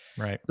that.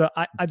 Right. So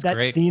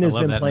that scene has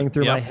been playing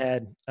through my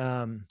head.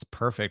 It's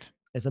perfect.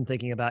 As I'm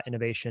thinking about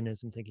innovation,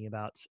 as I'm thinking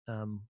about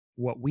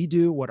what we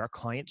do, what our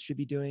clients should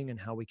be doing, and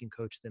how we can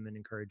coach them and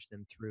encourage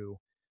them through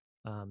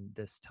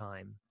this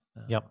time.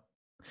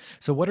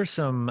 So what are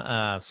some,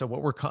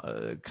 what we're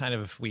kind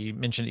of, we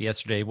mentioned it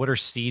yesterday, what are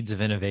seeds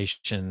of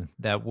innovation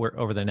that we're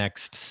over the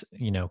next,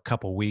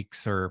 couple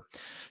weeks or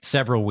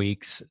several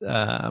weeks,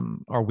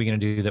 are we going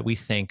to do that we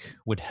think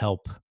would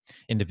help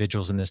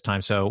individuals in this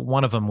time? So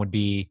one of them would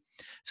be,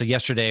 so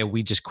yesterday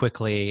we just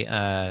quickly,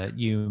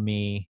 you,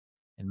 me,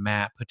 and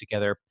Matt put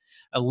together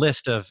a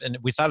list of, and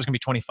we thought it was going to be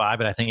 25,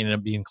 but I think it ended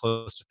up being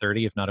close to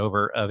 30, if not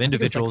over, of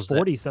individuals. Like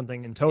 40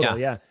 something in total.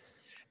 Yeah.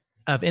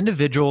 Of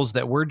individuals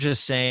that we're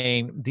just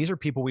saying, these are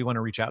people we want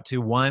to reach out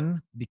to.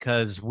 One,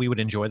 because we would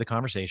enjoy the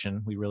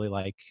conversation. We really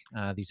like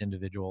these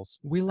individuals.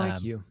 We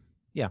like you.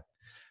 Yeah.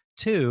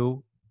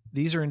 Two,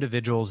 these are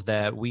individuals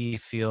that we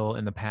feel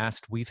in the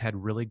past, we've had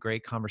really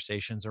great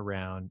conversations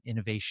around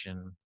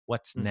innovation.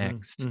 What's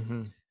next?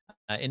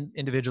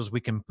 Individuals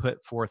we can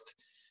put forth,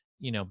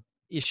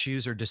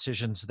 issues or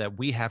decisions that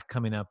we have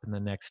coming up in the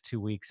next 2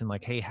 weeks, and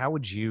like, hey, how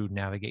would you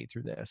navigate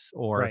through this?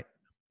 Or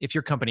if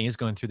your company is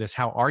going through this,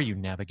 how are you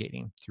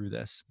navigating through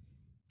this?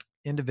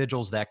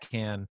 individuals that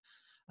can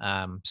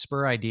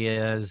spur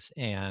ideas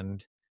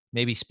and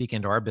maybe speak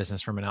into our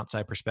business from an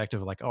outside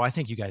perspective, like, oh, I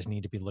think you guys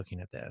need to be looking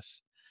at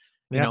this,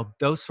 Yeah.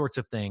 those sorts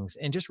of things,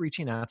 and just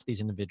reaching out to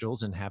these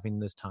individuals and having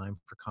this time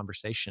for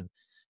conversation.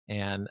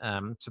 And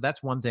so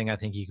that's one thing I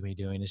think you can be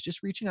doing, is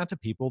just reaching out to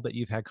people that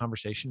you've had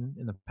conversation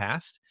in the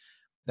past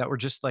that were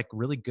just like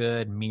really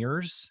good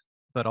mirrors,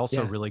 but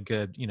also Yeah. really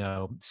good,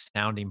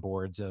 sounding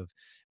boards of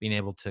being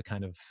able to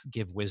kind of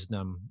give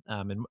wisdom.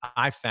 And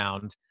I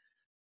found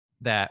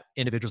that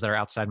individuals that are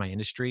outside my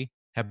industry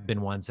have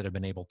been ones that have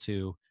been able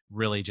to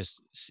really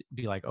just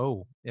be like,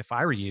 oh, if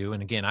I were you,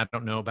 and again, I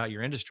don't know about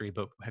your industry,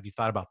 but have you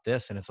thought about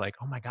this? And it's like,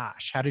 oh my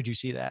gosh, how did you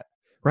see that?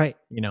 Right.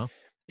 You know?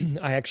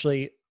 I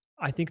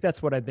think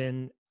that's what I've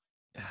been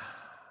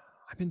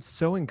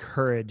so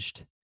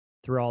encouraged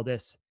through all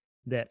this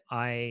that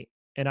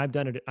and I've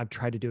done it, I've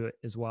tried to do it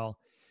as well.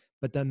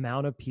 But the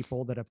amount of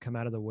people that have come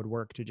out of the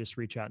woodwork to just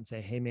reach out and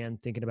say, hey man,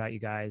 thinking about you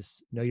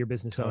guys, know you're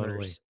business Totally.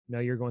 owners, know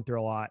you're going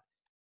through a lot.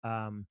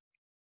 Um,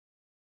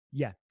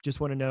 yeah, just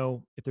want to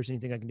know if there's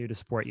anything I can do to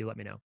support you, let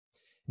me know.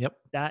 Yep.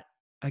 That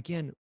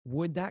again,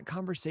 would that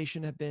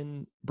conversation have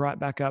been brought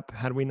back up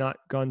had we not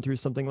gone through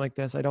something like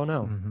this? I don't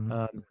know. Mm-hmm.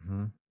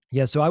 Mm-hmm.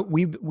 Yeah, so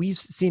we've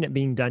seen it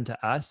being done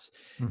to us,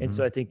 and Mm-hmm.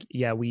 so I think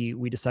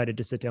we decided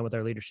to sit down with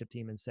our leadership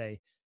team and say,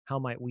 how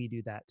might we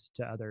do that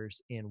to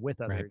others and with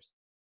Right. others,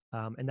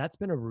 and that's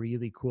been a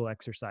really cool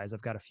exercise.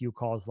 I've got a few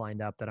calls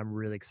lined up that I'm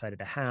really excited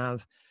to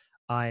have.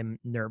 I'm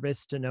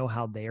nervous to know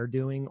how they are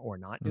doing or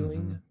not Mm-hmm.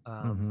 doing,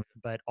 Mm-hmm.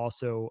 but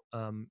also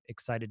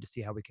excited to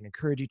see how we can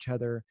encourage each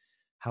other,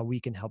 how we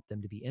can help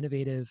them to be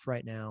innovative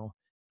right now,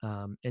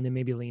 and then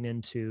maybe lean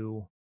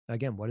into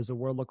again, what does the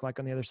world look like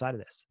on the other side of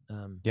this?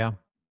 Yeah.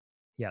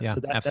 Yeah, Yeah.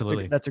 so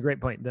Absolutely. that's a great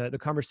point. The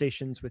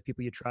conversations with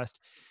people you trust,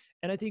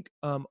 and I think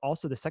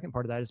also the second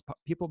part of that is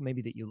people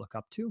maybe that you look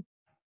up to.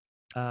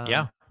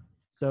 Yeah. Um,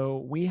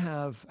 so we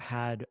have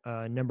had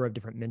a number of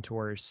different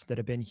mentors that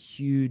have been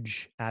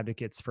huge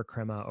advocates for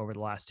Crema over the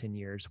last 10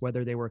 years,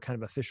 whether they were kind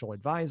of official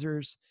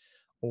advisors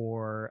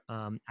or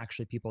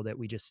actually people that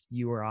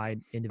you or I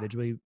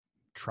individually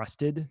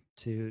trusted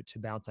to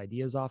bounce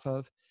ideas off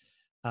of.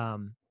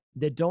 Um,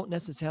 that don't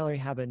necessarily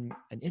have an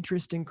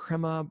interest in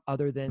Crema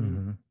other than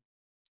Mm-hmm.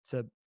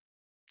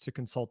 to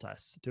consult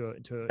us, to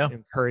Yeah.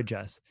 encourage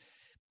us.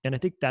 And I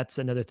think that's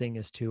another thing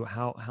is to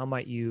how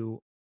might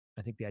you,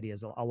 I think the idea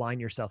is align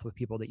yourself with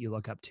people that you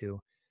look up to,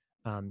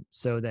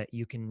 so that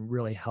you can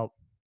really help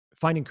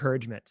find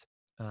encouragement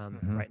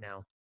Mm-hmm. right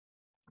now.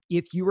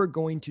 If you are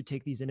going to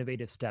take these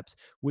innovative steps,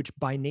 which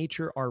by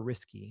nature are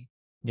risky,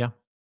 Yeah.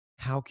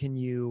 how can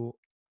you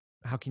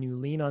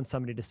lean on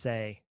somebody to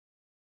say,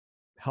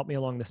 help me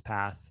along this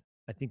path.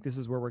 I think this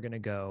is where we're going to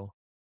go.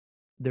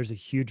 There's a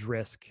huge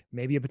risk,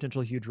 maybe a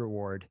potential huge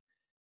reward,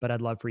 but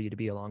I'd love for you to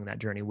be along that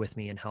journey with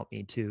me and help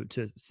me to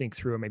think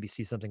through or maybe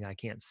see something I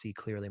can't see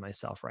clearly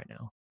myself right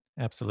now.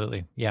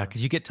 Absolutely. Yeah, Yeah.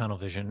 because you get tunnel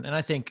vision. And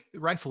I think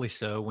rightfully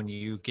so when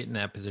you get in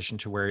that position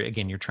to where,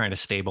 again, you're trying to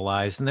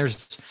stabilize. And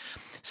there's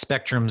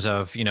spectrums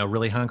of,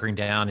 really hunkering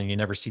down and you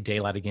never see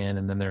daylight again.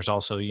 And then there's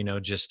also,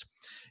 just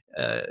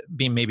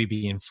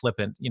being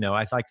flippant.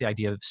 I like the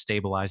idea of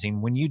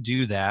stabilizing. When you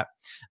do that,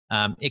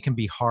 it can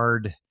be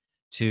hard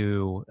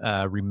to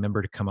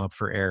remember to come up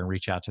for air and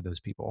reach out to those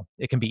people.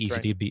 It can be That's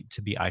easy right.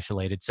 to be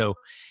isolated. So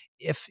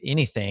if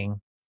anything,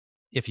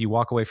 if you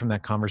walk away from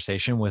that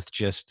conversation with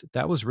just,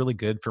 that was really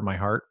good for my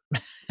heart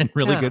and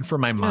really Yeah. good for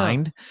my Yeah.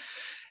 mind,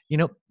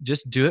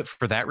 just do it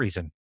for that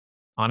reason.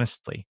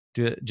 Honestly,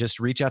 do it, just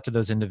reach out to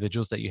those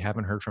individuals that you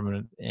haven't heard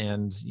from,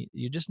 and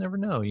you just never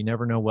know. You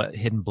never know what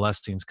hidden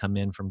blessings come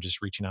in from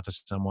just reaching out to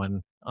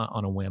someone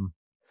on a whim.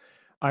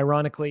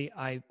 Ironically,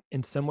 I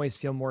in some ways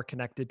feel more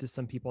connected to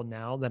some people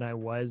now than I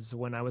was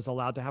when I was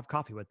allowed to have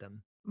coffee with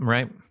them.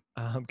 Right.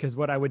 Because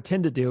what I would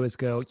tend to do is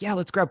go, yeah,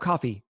 let's grab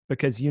coffee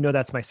because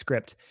that's my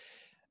script.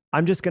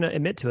 I'm just going to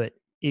admit to it.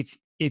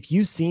 If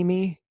you see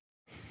me,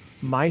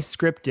 my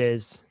script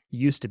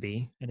used to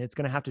be, and it's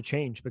going to have to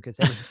change because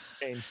everything's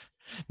changed.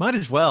 Might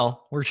as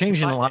well. We're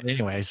changing My a lot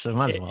anyway, so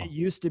might as it well.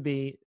 used to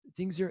be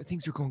things are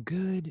going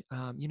good.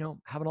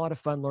 Having a lot of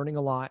fun, learning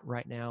a lot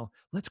right now.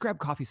 Let's grab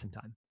coffee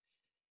sometime.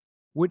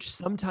 Which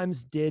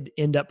sometimes did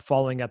end up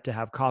following up to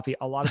have coffee.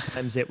 A lot of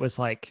times it was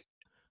like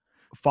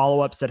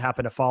follow-ups that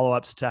happen to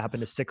follow-ups to happen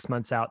to 6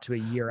 months out to a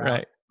year out.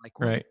 Right. Like,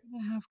 well, we're Right.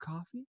 gonna have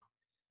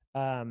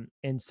coffee.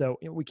 And so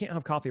we can't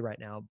have coffee right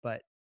now,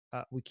 but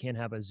we can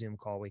have a Zoom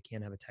call. We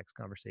can have a text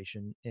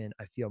conversation, and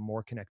I feel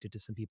more connected to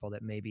some people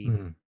that maybe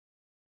Mhm.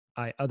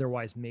 I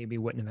otherwise maybe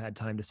wouldn't have had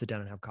time to sit down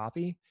and have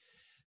coffee.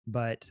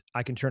 But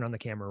I can turn on the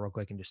camera real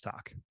quick and just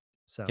talk.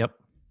 So Yep.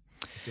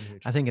 it's been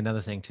huge. I think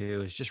another thing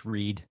too is just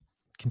read.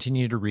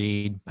 Continue to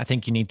read. I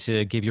think you need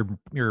to give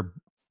your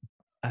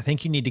I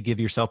think you need to give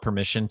yourself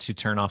permission to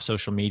turn off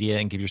social media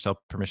and give yourself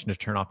permission to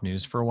turn off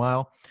news for a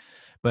while.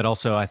 But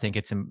also, I think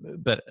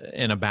but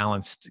in a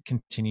balanced,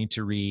 continue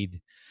to read.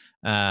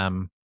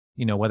 Um,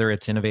 whether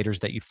it's innovators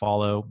that you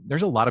follow,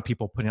 there's a lot of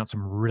people putting out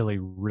some really,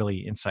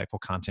 really insightful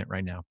content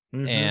right now,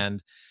 Mm-hmm.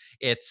 and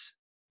it's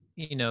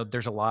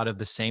there's a lot of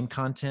the same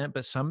content,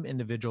 but some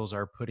individuals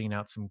are putting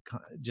out some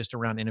just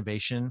around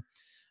innovation,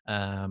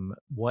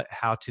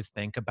 how to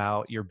think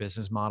about your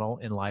business model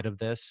in light of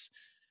this.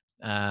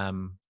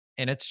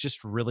 And it's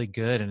just really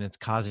good. And it's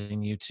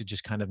causing you to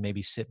just kind of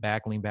maybe sit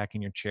back, lean back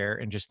in your chair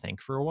and just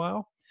think for a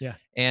while. Yeah.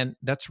 And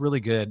that's really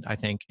good, I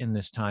think, in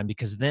this time,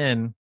 because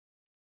then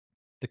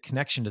the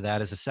connection to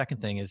that is the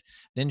second thing is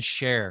then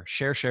share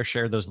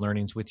those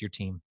learnings with your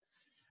team,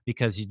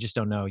 because you just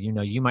don't know.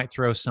 You might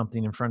throw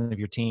something in front of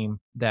your team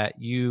that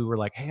you were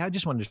like, hey, I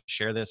just wanted to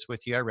share this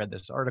with you. I read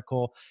this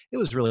article. It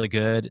was really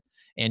good.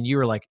 And you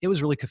were like, it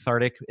was really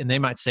cathartic. And they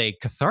might say,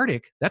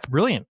 cathartic? That's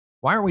brilliant.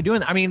 Why aren't we doing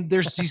that? I mean,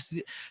 there's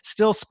these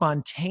still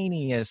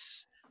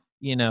spontaneous,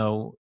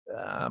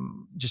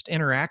 just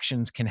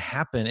interactions can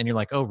happen. And you're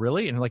like, oh,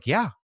 really? And you're like,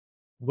 yeah,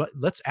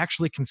 let's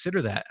actually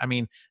consider that. I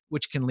mean,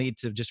 which can lead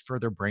to just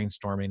further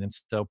brainstorming. And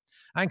so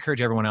I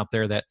encourage everyone out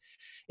there that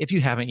if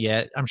you haven't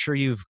yet, I'm sure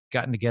you've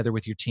gotten together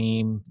with your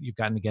team, you've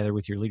gotten together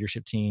with your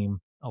leadership team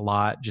a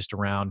lot just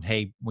around,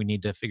 hey, we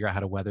need to figure out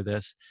how to weather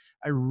this.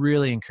 I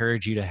really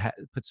encourage you to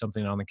put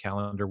something on the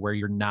calendar where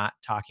you're not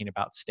talking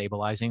about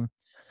stabilizing,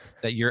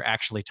 that you're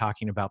actually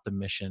talking about the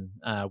mission,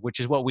 which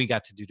is what we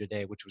got to do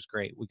today, which was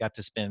great. We got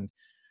to spend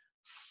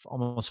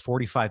almost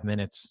 45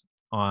 minutes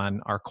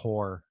on our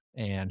core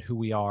and who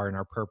we are and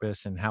our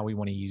purpose and how we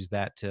want to use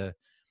that to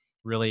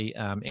really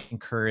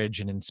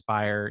encourage and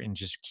inspire and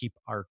just keep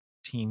our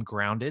team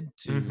grounded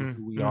to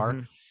who we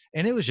are.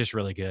 And it was just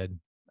really good.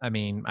 I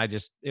mean,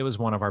 it was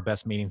one of our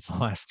best meetings the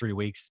last 3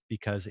 weeks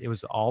because it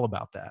was all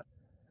about that.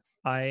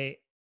 I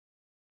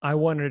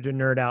wanted to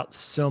nerd out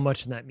so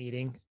much in that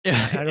meeting.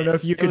 I don't know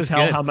if you could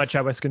tell how much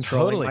I was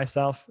controlling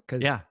myself,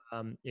 because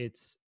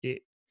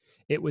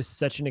it was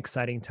such an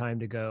exciting time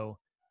to go,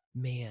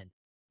 man,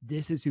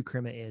 this is who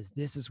Crema is.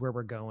 This is where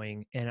we're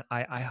going. And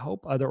I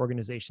hope other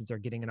organizations are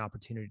getting an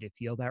opportunity to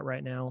feel that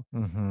right now.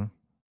 Mm-hmm.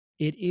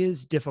 It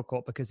is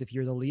difficult because if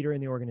you're the leader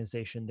in the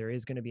organization, there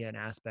is going to be an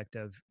aspect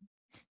of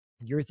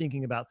you're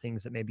thinking about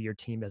things that maybe your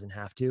team doesn't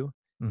have to.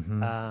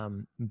 Mm-hmm.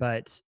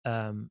 But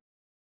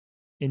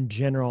in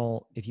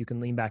general, if you can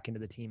lean back into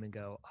the team and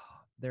go,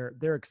 oh,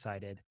 they're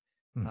excited.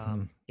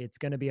 Mm-hmm. It's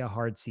going to be a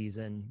hard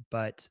season,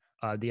 but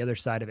the other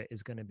side of it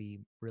is going to be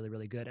really,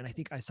 really good. And I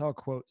think I saw a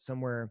quote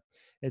somewhere.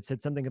 It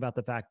said something about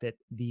the fact that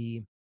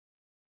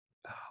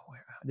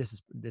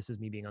this is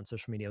me being on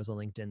social media. It was a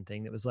LinkedIn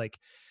thing that was like,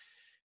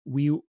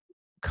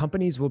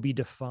 companies will be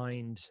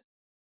defined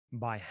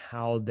by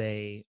how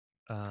they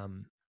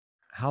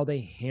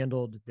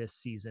handled this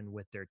season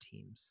with their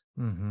teams.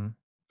 Mm-hmm.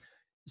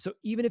 So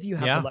even if you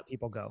have to let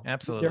people go,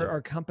 absolutely, there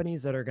are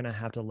companies that are going to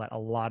have to let a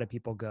lot of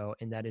people go.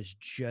 And that is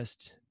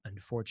just,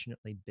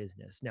 unfortunately,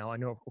 business. Now, I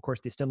know, of course,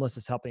 the stimulus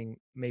is helping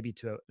maybe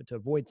to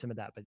avoid some of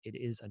that, but it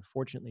is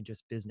unfortunately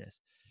just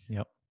business.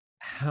 Yep.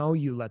 How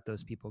you let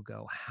those people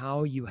go,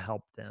 how you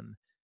help them,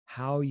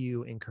 how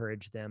you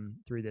encourage them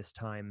through this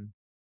time,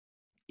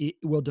 it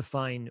will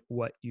define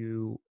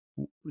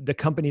the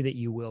company that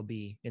you will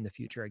be in the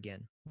future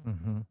again.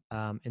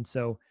 Mm-hmm. And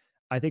so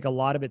I think a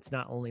lot of it's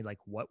not only like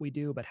what we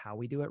do, but how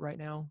we do it right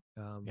now,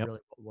 really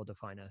will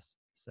define us.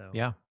 So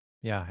yeah,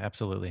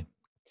 absolutely.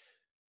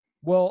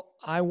 Well,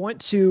 I want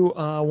to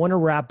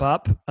wrap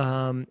up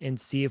and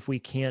see if we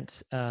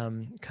can't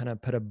kind of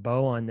put a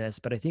bow on this.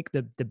 But I think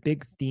the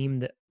big theme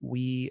that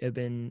we have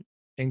been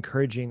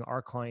encouraging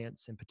our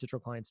clients and potential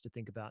clients to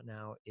think about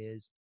now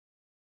is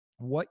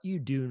what you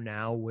do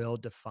now will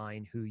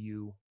define who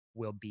you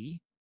will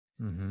be,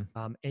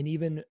 and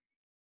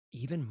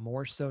even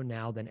more so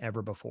now than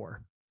ever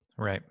before.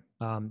 Right.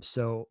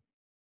 So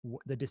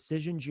the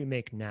decisions you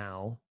make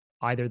now,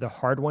 either the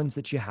hard ones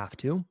that you have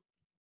to,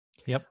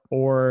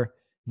 or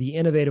the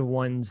innovative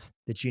ones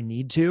that you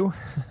need to,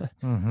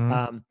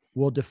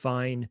 will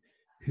define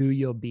who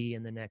you'll be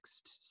in the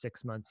next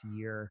 6 months, a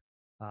year,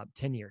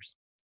 10 years.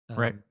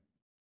 Right.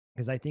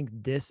 Because I think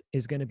this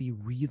is going to be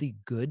really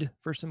good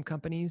for some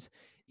companies,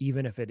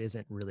 even if it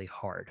isn't really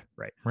hard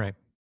right now. Right.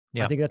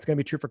 Yeah. I think that's going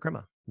to be true for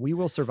Crema. We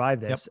will survive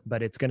this,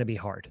 but it's going to be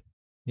hard.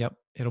 Yep.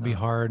 It'll be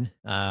hard.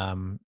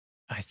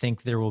 I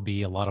think there will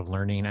be a lot of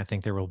learning. I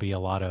think there will be a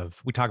lot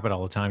of, we talk about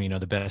all the time,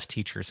 the best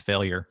teacher is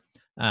failure.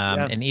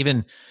 And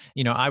even,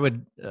 I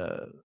would,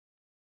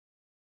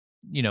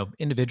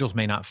 individuals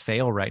may not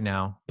fail right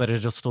now, but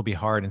it'll still be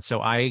hard. And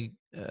so I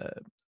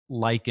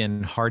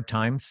liken hard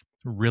times,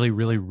 really,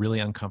 really, really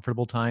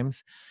uncomfortable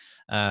times,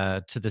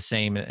 to the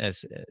same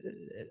as,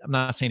 I'm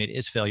not saying it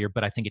is failure,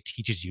 but I think it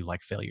teaches you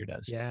like failure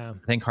does. Yeah.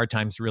 I think hard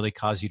times really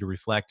cause you to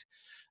reflect.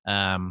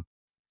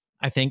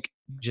 I think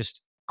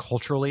just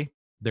culturally,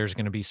 there's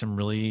going to be some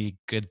really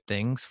good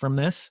things from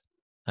this.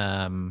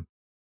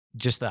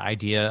 Just the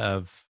idea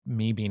of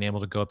me being able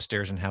to go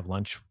upstairs and have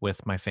lunch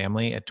with my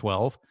family at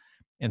 12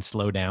 and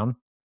slow down,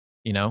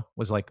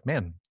 was like,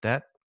 man,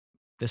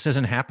 this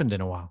hasn't happened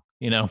in a while.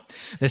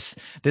 This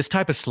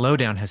type of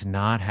slowdown has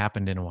not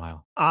happened in a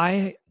while.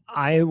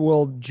 I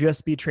will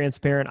just be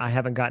transparent. I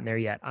haven't gotten there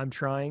yet. I'm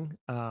trying.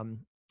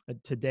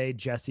 Today,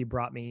 Jesse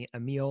brought me a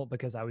meal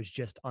because I was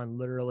just on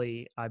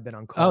I've been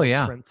on call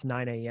since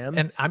 9 a.m.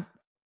 And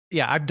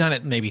Yeah, I've done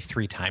it maybe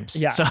 3 times.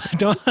 Yeah. So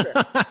don't,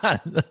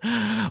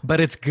 but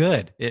it's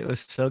good. It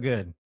was so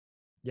good.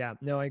 Yeah,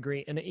 no, I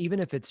agree. And even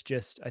if it's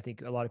just, I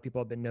think a lot of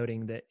people have been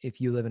noting that if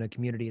you live in a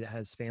community that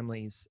has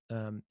families,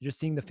 just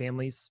seeing the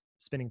families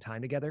spending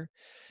time together.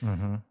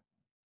 Mm-hmm.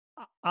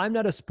 I'm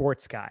not a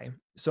sports guy,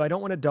 so I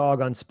don't want to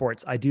dog on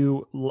sports. I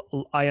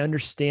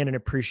understand and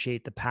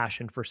appreciate the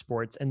passion for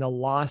sports and the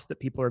loss that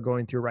people are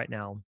going through right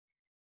now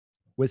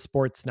with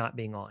sports not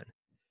being on.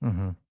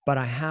 Mm-hmm. But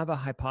I have a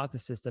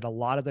hypothesis that a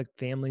lot of the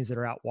families that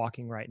are out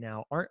walking right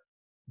now aren't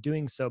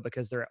doing so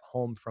because they're at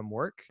home from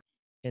work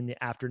in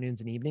the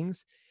afternoons and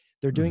evenings.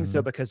 They're doing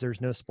so because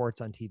there's no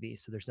sports on TV,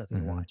 so there's nothing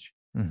to watch.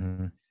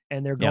 Mm-hmm.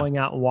 And they're going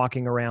out and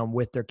walking around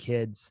with their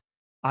kids.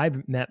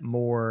 I've met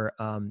more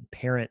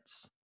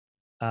parents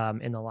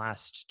in the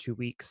last 2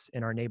 weeks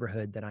in our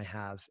neighborhood than I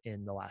have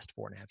in the last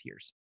 4.5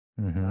 years.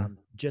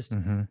 Just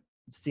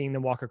seeing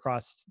them walk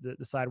across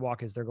the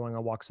sidewalk as they're going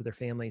on walks with their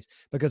families,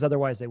 because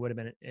otherwise they would have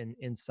been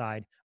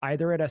inside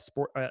either at a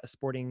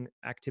sporting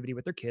activity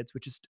with their kids,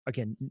 which is,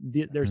 again,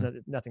 there's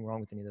nothing wrong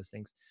with any of those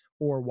things,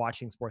 or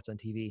watching sports on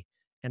TV.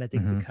 And I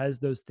think because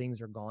those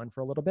things are gone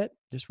for a little bit,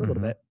 just for a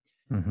little bit,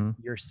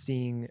 you're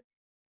seeing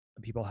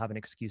people have an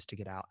excuse to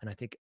get out. And I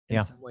think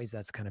in some ways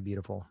that's kind of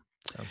beautiful.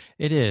 So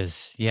it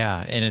is.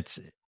 Yeah. And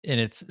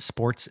it's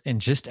sports and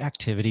just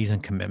activities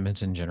and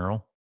commitments in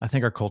general. I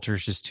think our culture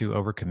is just too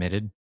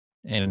overcommitted.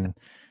 And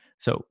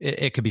so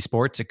it could be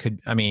sports. It could,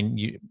 I mean,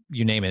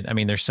 you name it. I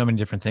mean, there's so many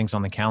different things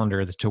on the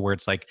calendar to where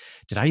it's like,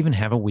 did I even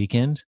have a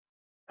weekend?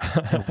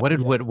 What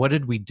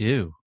did we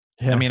do?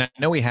 Yeah. I mean, I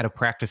know we had a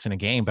practice in a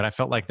game, but I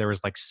felt like there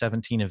was like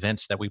 17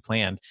 events that we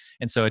planned.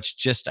 And so it's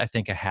just, I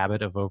think, a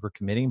habit of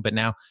overcommitting. But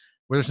now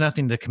there's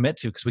nothing to commit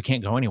to because we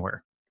can't go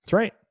anywhere. That's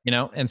right.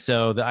 And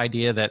so the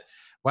idea that,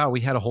 wow,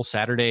 we had a whole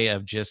Saturday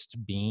of just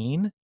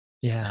being,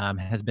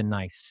 has been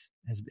nice.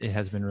 It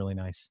has been really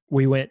nice.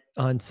 We went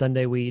on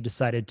Sunday. We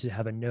decided to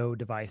have a no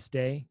device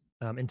day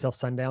until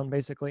sundown,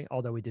 basically.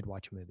 Although we did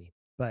watch a movie,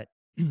 but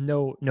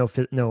no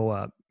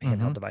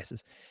handheld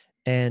devices.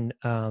 And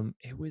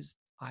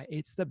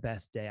it's the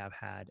best day I've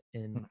had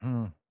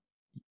in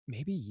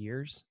maybe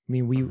years. I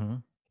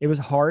mean, it was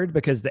hard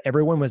because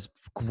everyone was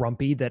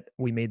grumpy that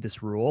we made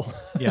this rule.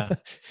 Yeah.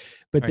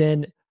 But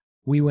then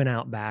we went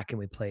out back and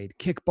we played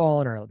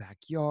kickball in our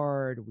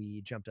backyard.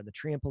 We jumped on the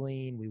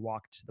trampoline. We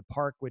walked to the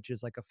park, which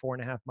is like a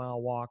 4.5 mile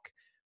walk.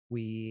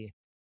 We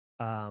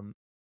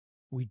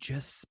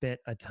just spent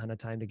a ton of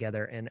time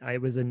together, and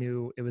it was a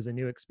new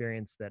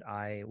experience that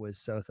I was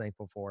so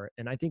thankful for.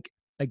 And I think,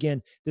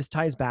 again, this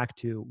ties back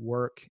to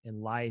work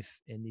and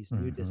life and these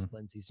new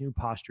disciplines, these new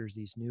postures,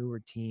 these new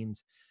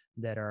routines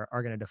that are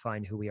going to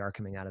define who we are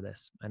coming out of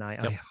this. And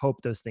I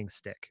hope those things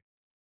stick.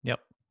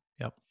 Yep.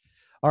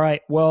 All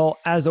right. Well,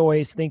 as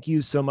always, thank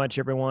you so much,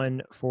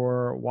 everyone,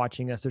 for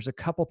watching us. There's a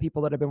couple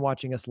people that have been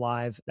watching us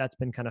live. That's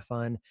been kind of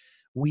fun.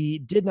 We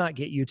did not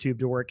get YouTube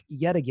to work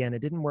yet again. It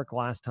didn't work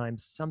last time.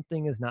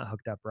 Something is not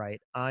hooked up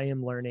right. I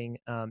am learning.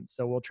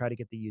 So we'll try to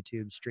get the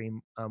YouTube stream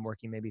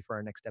working maybe for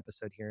our next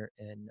episode here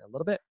in a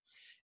little bit.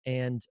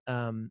 And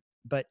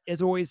but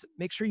as always,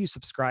 make sure you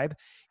subscribe.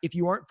 If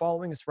you aren't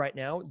following us right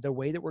now, the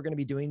way that we're going to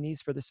be doing these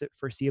for the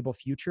foreseeable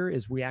future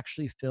is we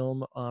actually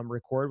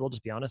record. We'll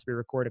just be honest, we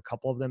record a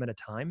couple of them at a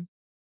time.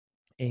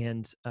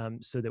 And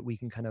so that we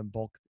can kind of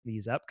bulk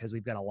these up because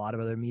we've got a lot of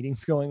other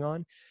meetings going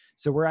on.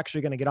 So we're actually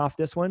going to get off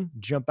this one,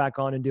 jump back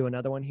on and do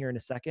another one here in a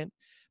second.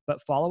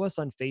 But follow us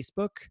on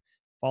Facebook.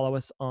 Follow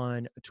us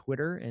on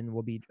Twitter, and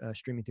we'll be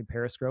streaming through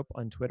Periscope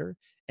on Twitter.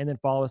 And then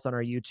follow us on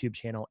our YouTube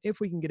channel if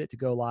we can get it to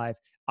go live.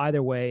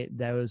 Either way,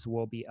 those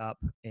will be up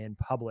and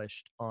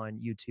published on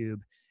YouTube.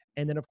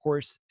 And then, of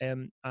course,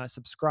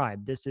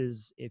 subscribe. This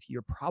is, if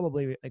you're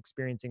probably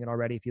experiencing it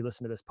already, if you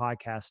listen to this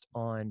podcast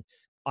on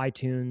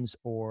iTunes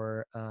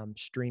or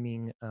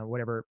streaming,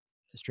 whatever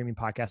streaming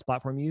podcast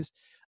platform you use,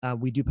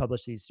 we do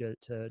publish these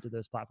to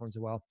those platforms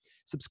as well.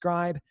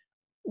 Subscribe.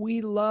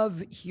 We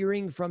love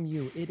hearing from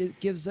you. It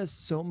gives us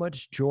so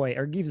much joy,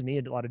 or gives me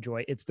a lot of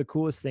joy. It's the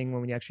coolest thing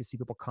when we actually see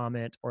people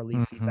comment or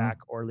leave feedback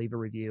or leave a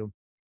review.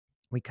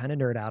 We kind of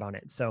nerd out on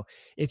it. So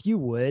if you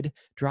would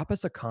drop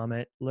us a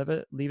comment,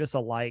 leave us a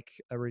like,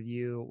 a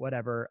review,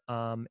 whatever,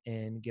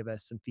 and give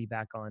us some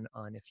feedback on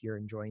if you're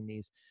enjoying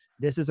these.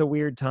 This is a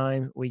weird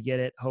time. We get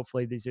it.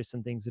 Hopefully these are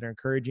some things that are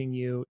encouraging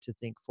you to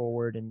think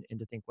forward and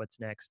to think what's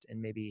next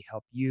and maybe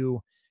help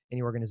you and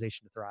your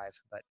organization to thrive.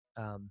 But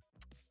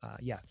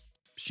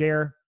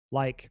share,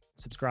 like,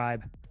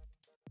 subscribe.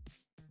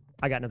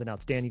 I got nothing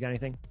else. Dan, you got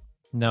anything?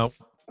 Nope.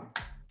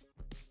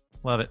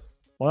 Love it.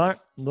 Well, all right.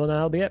 Well,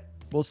 that'll be it.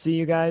 We'll see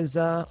you guys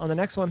on the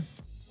next one.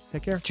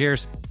 Take care.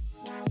 Cheers.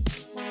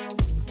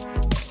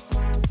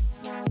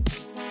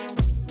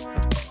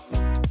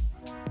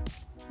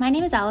 My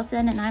name is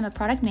Allison, and I'm a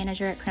product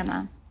manager at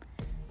Crema.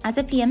 As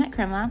a PM at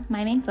Crema,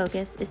 my main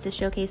focus is to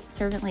showcase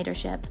servant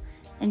leadership,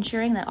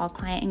 ensuring that all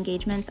client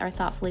engagements are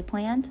thoughtfully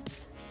planned,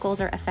 goals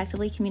are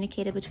effectively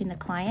communicated between the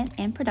client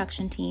and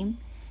production team,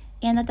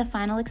 and that the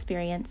final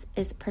experience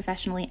is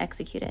professionally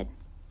executed.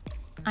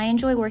 I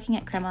enjoy working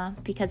at Crema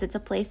because it's a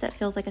place that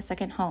feels like a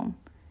second home.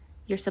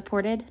 you're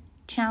supported,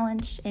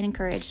 challenged, and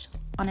encouraged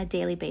on a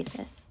daily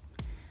basis.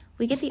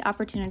 We get the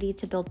opportunity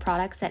to build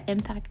products that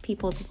impact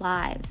people's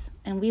lives,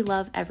 and we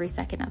love every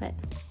second of it.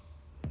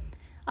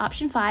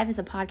 Option 5 is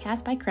a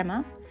podcast by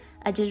Crema,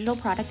 a digital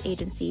product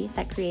agency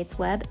that creates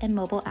web and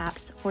mobile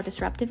apps for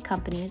disruptive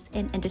companies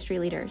and industry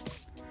leaders.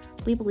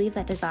 We believe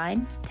that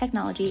design,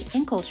 technology,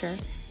 and culture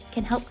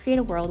can help create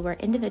a world where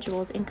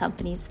individuals and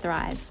companies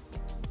thrive.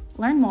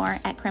 Learn more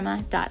at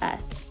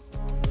crema.us.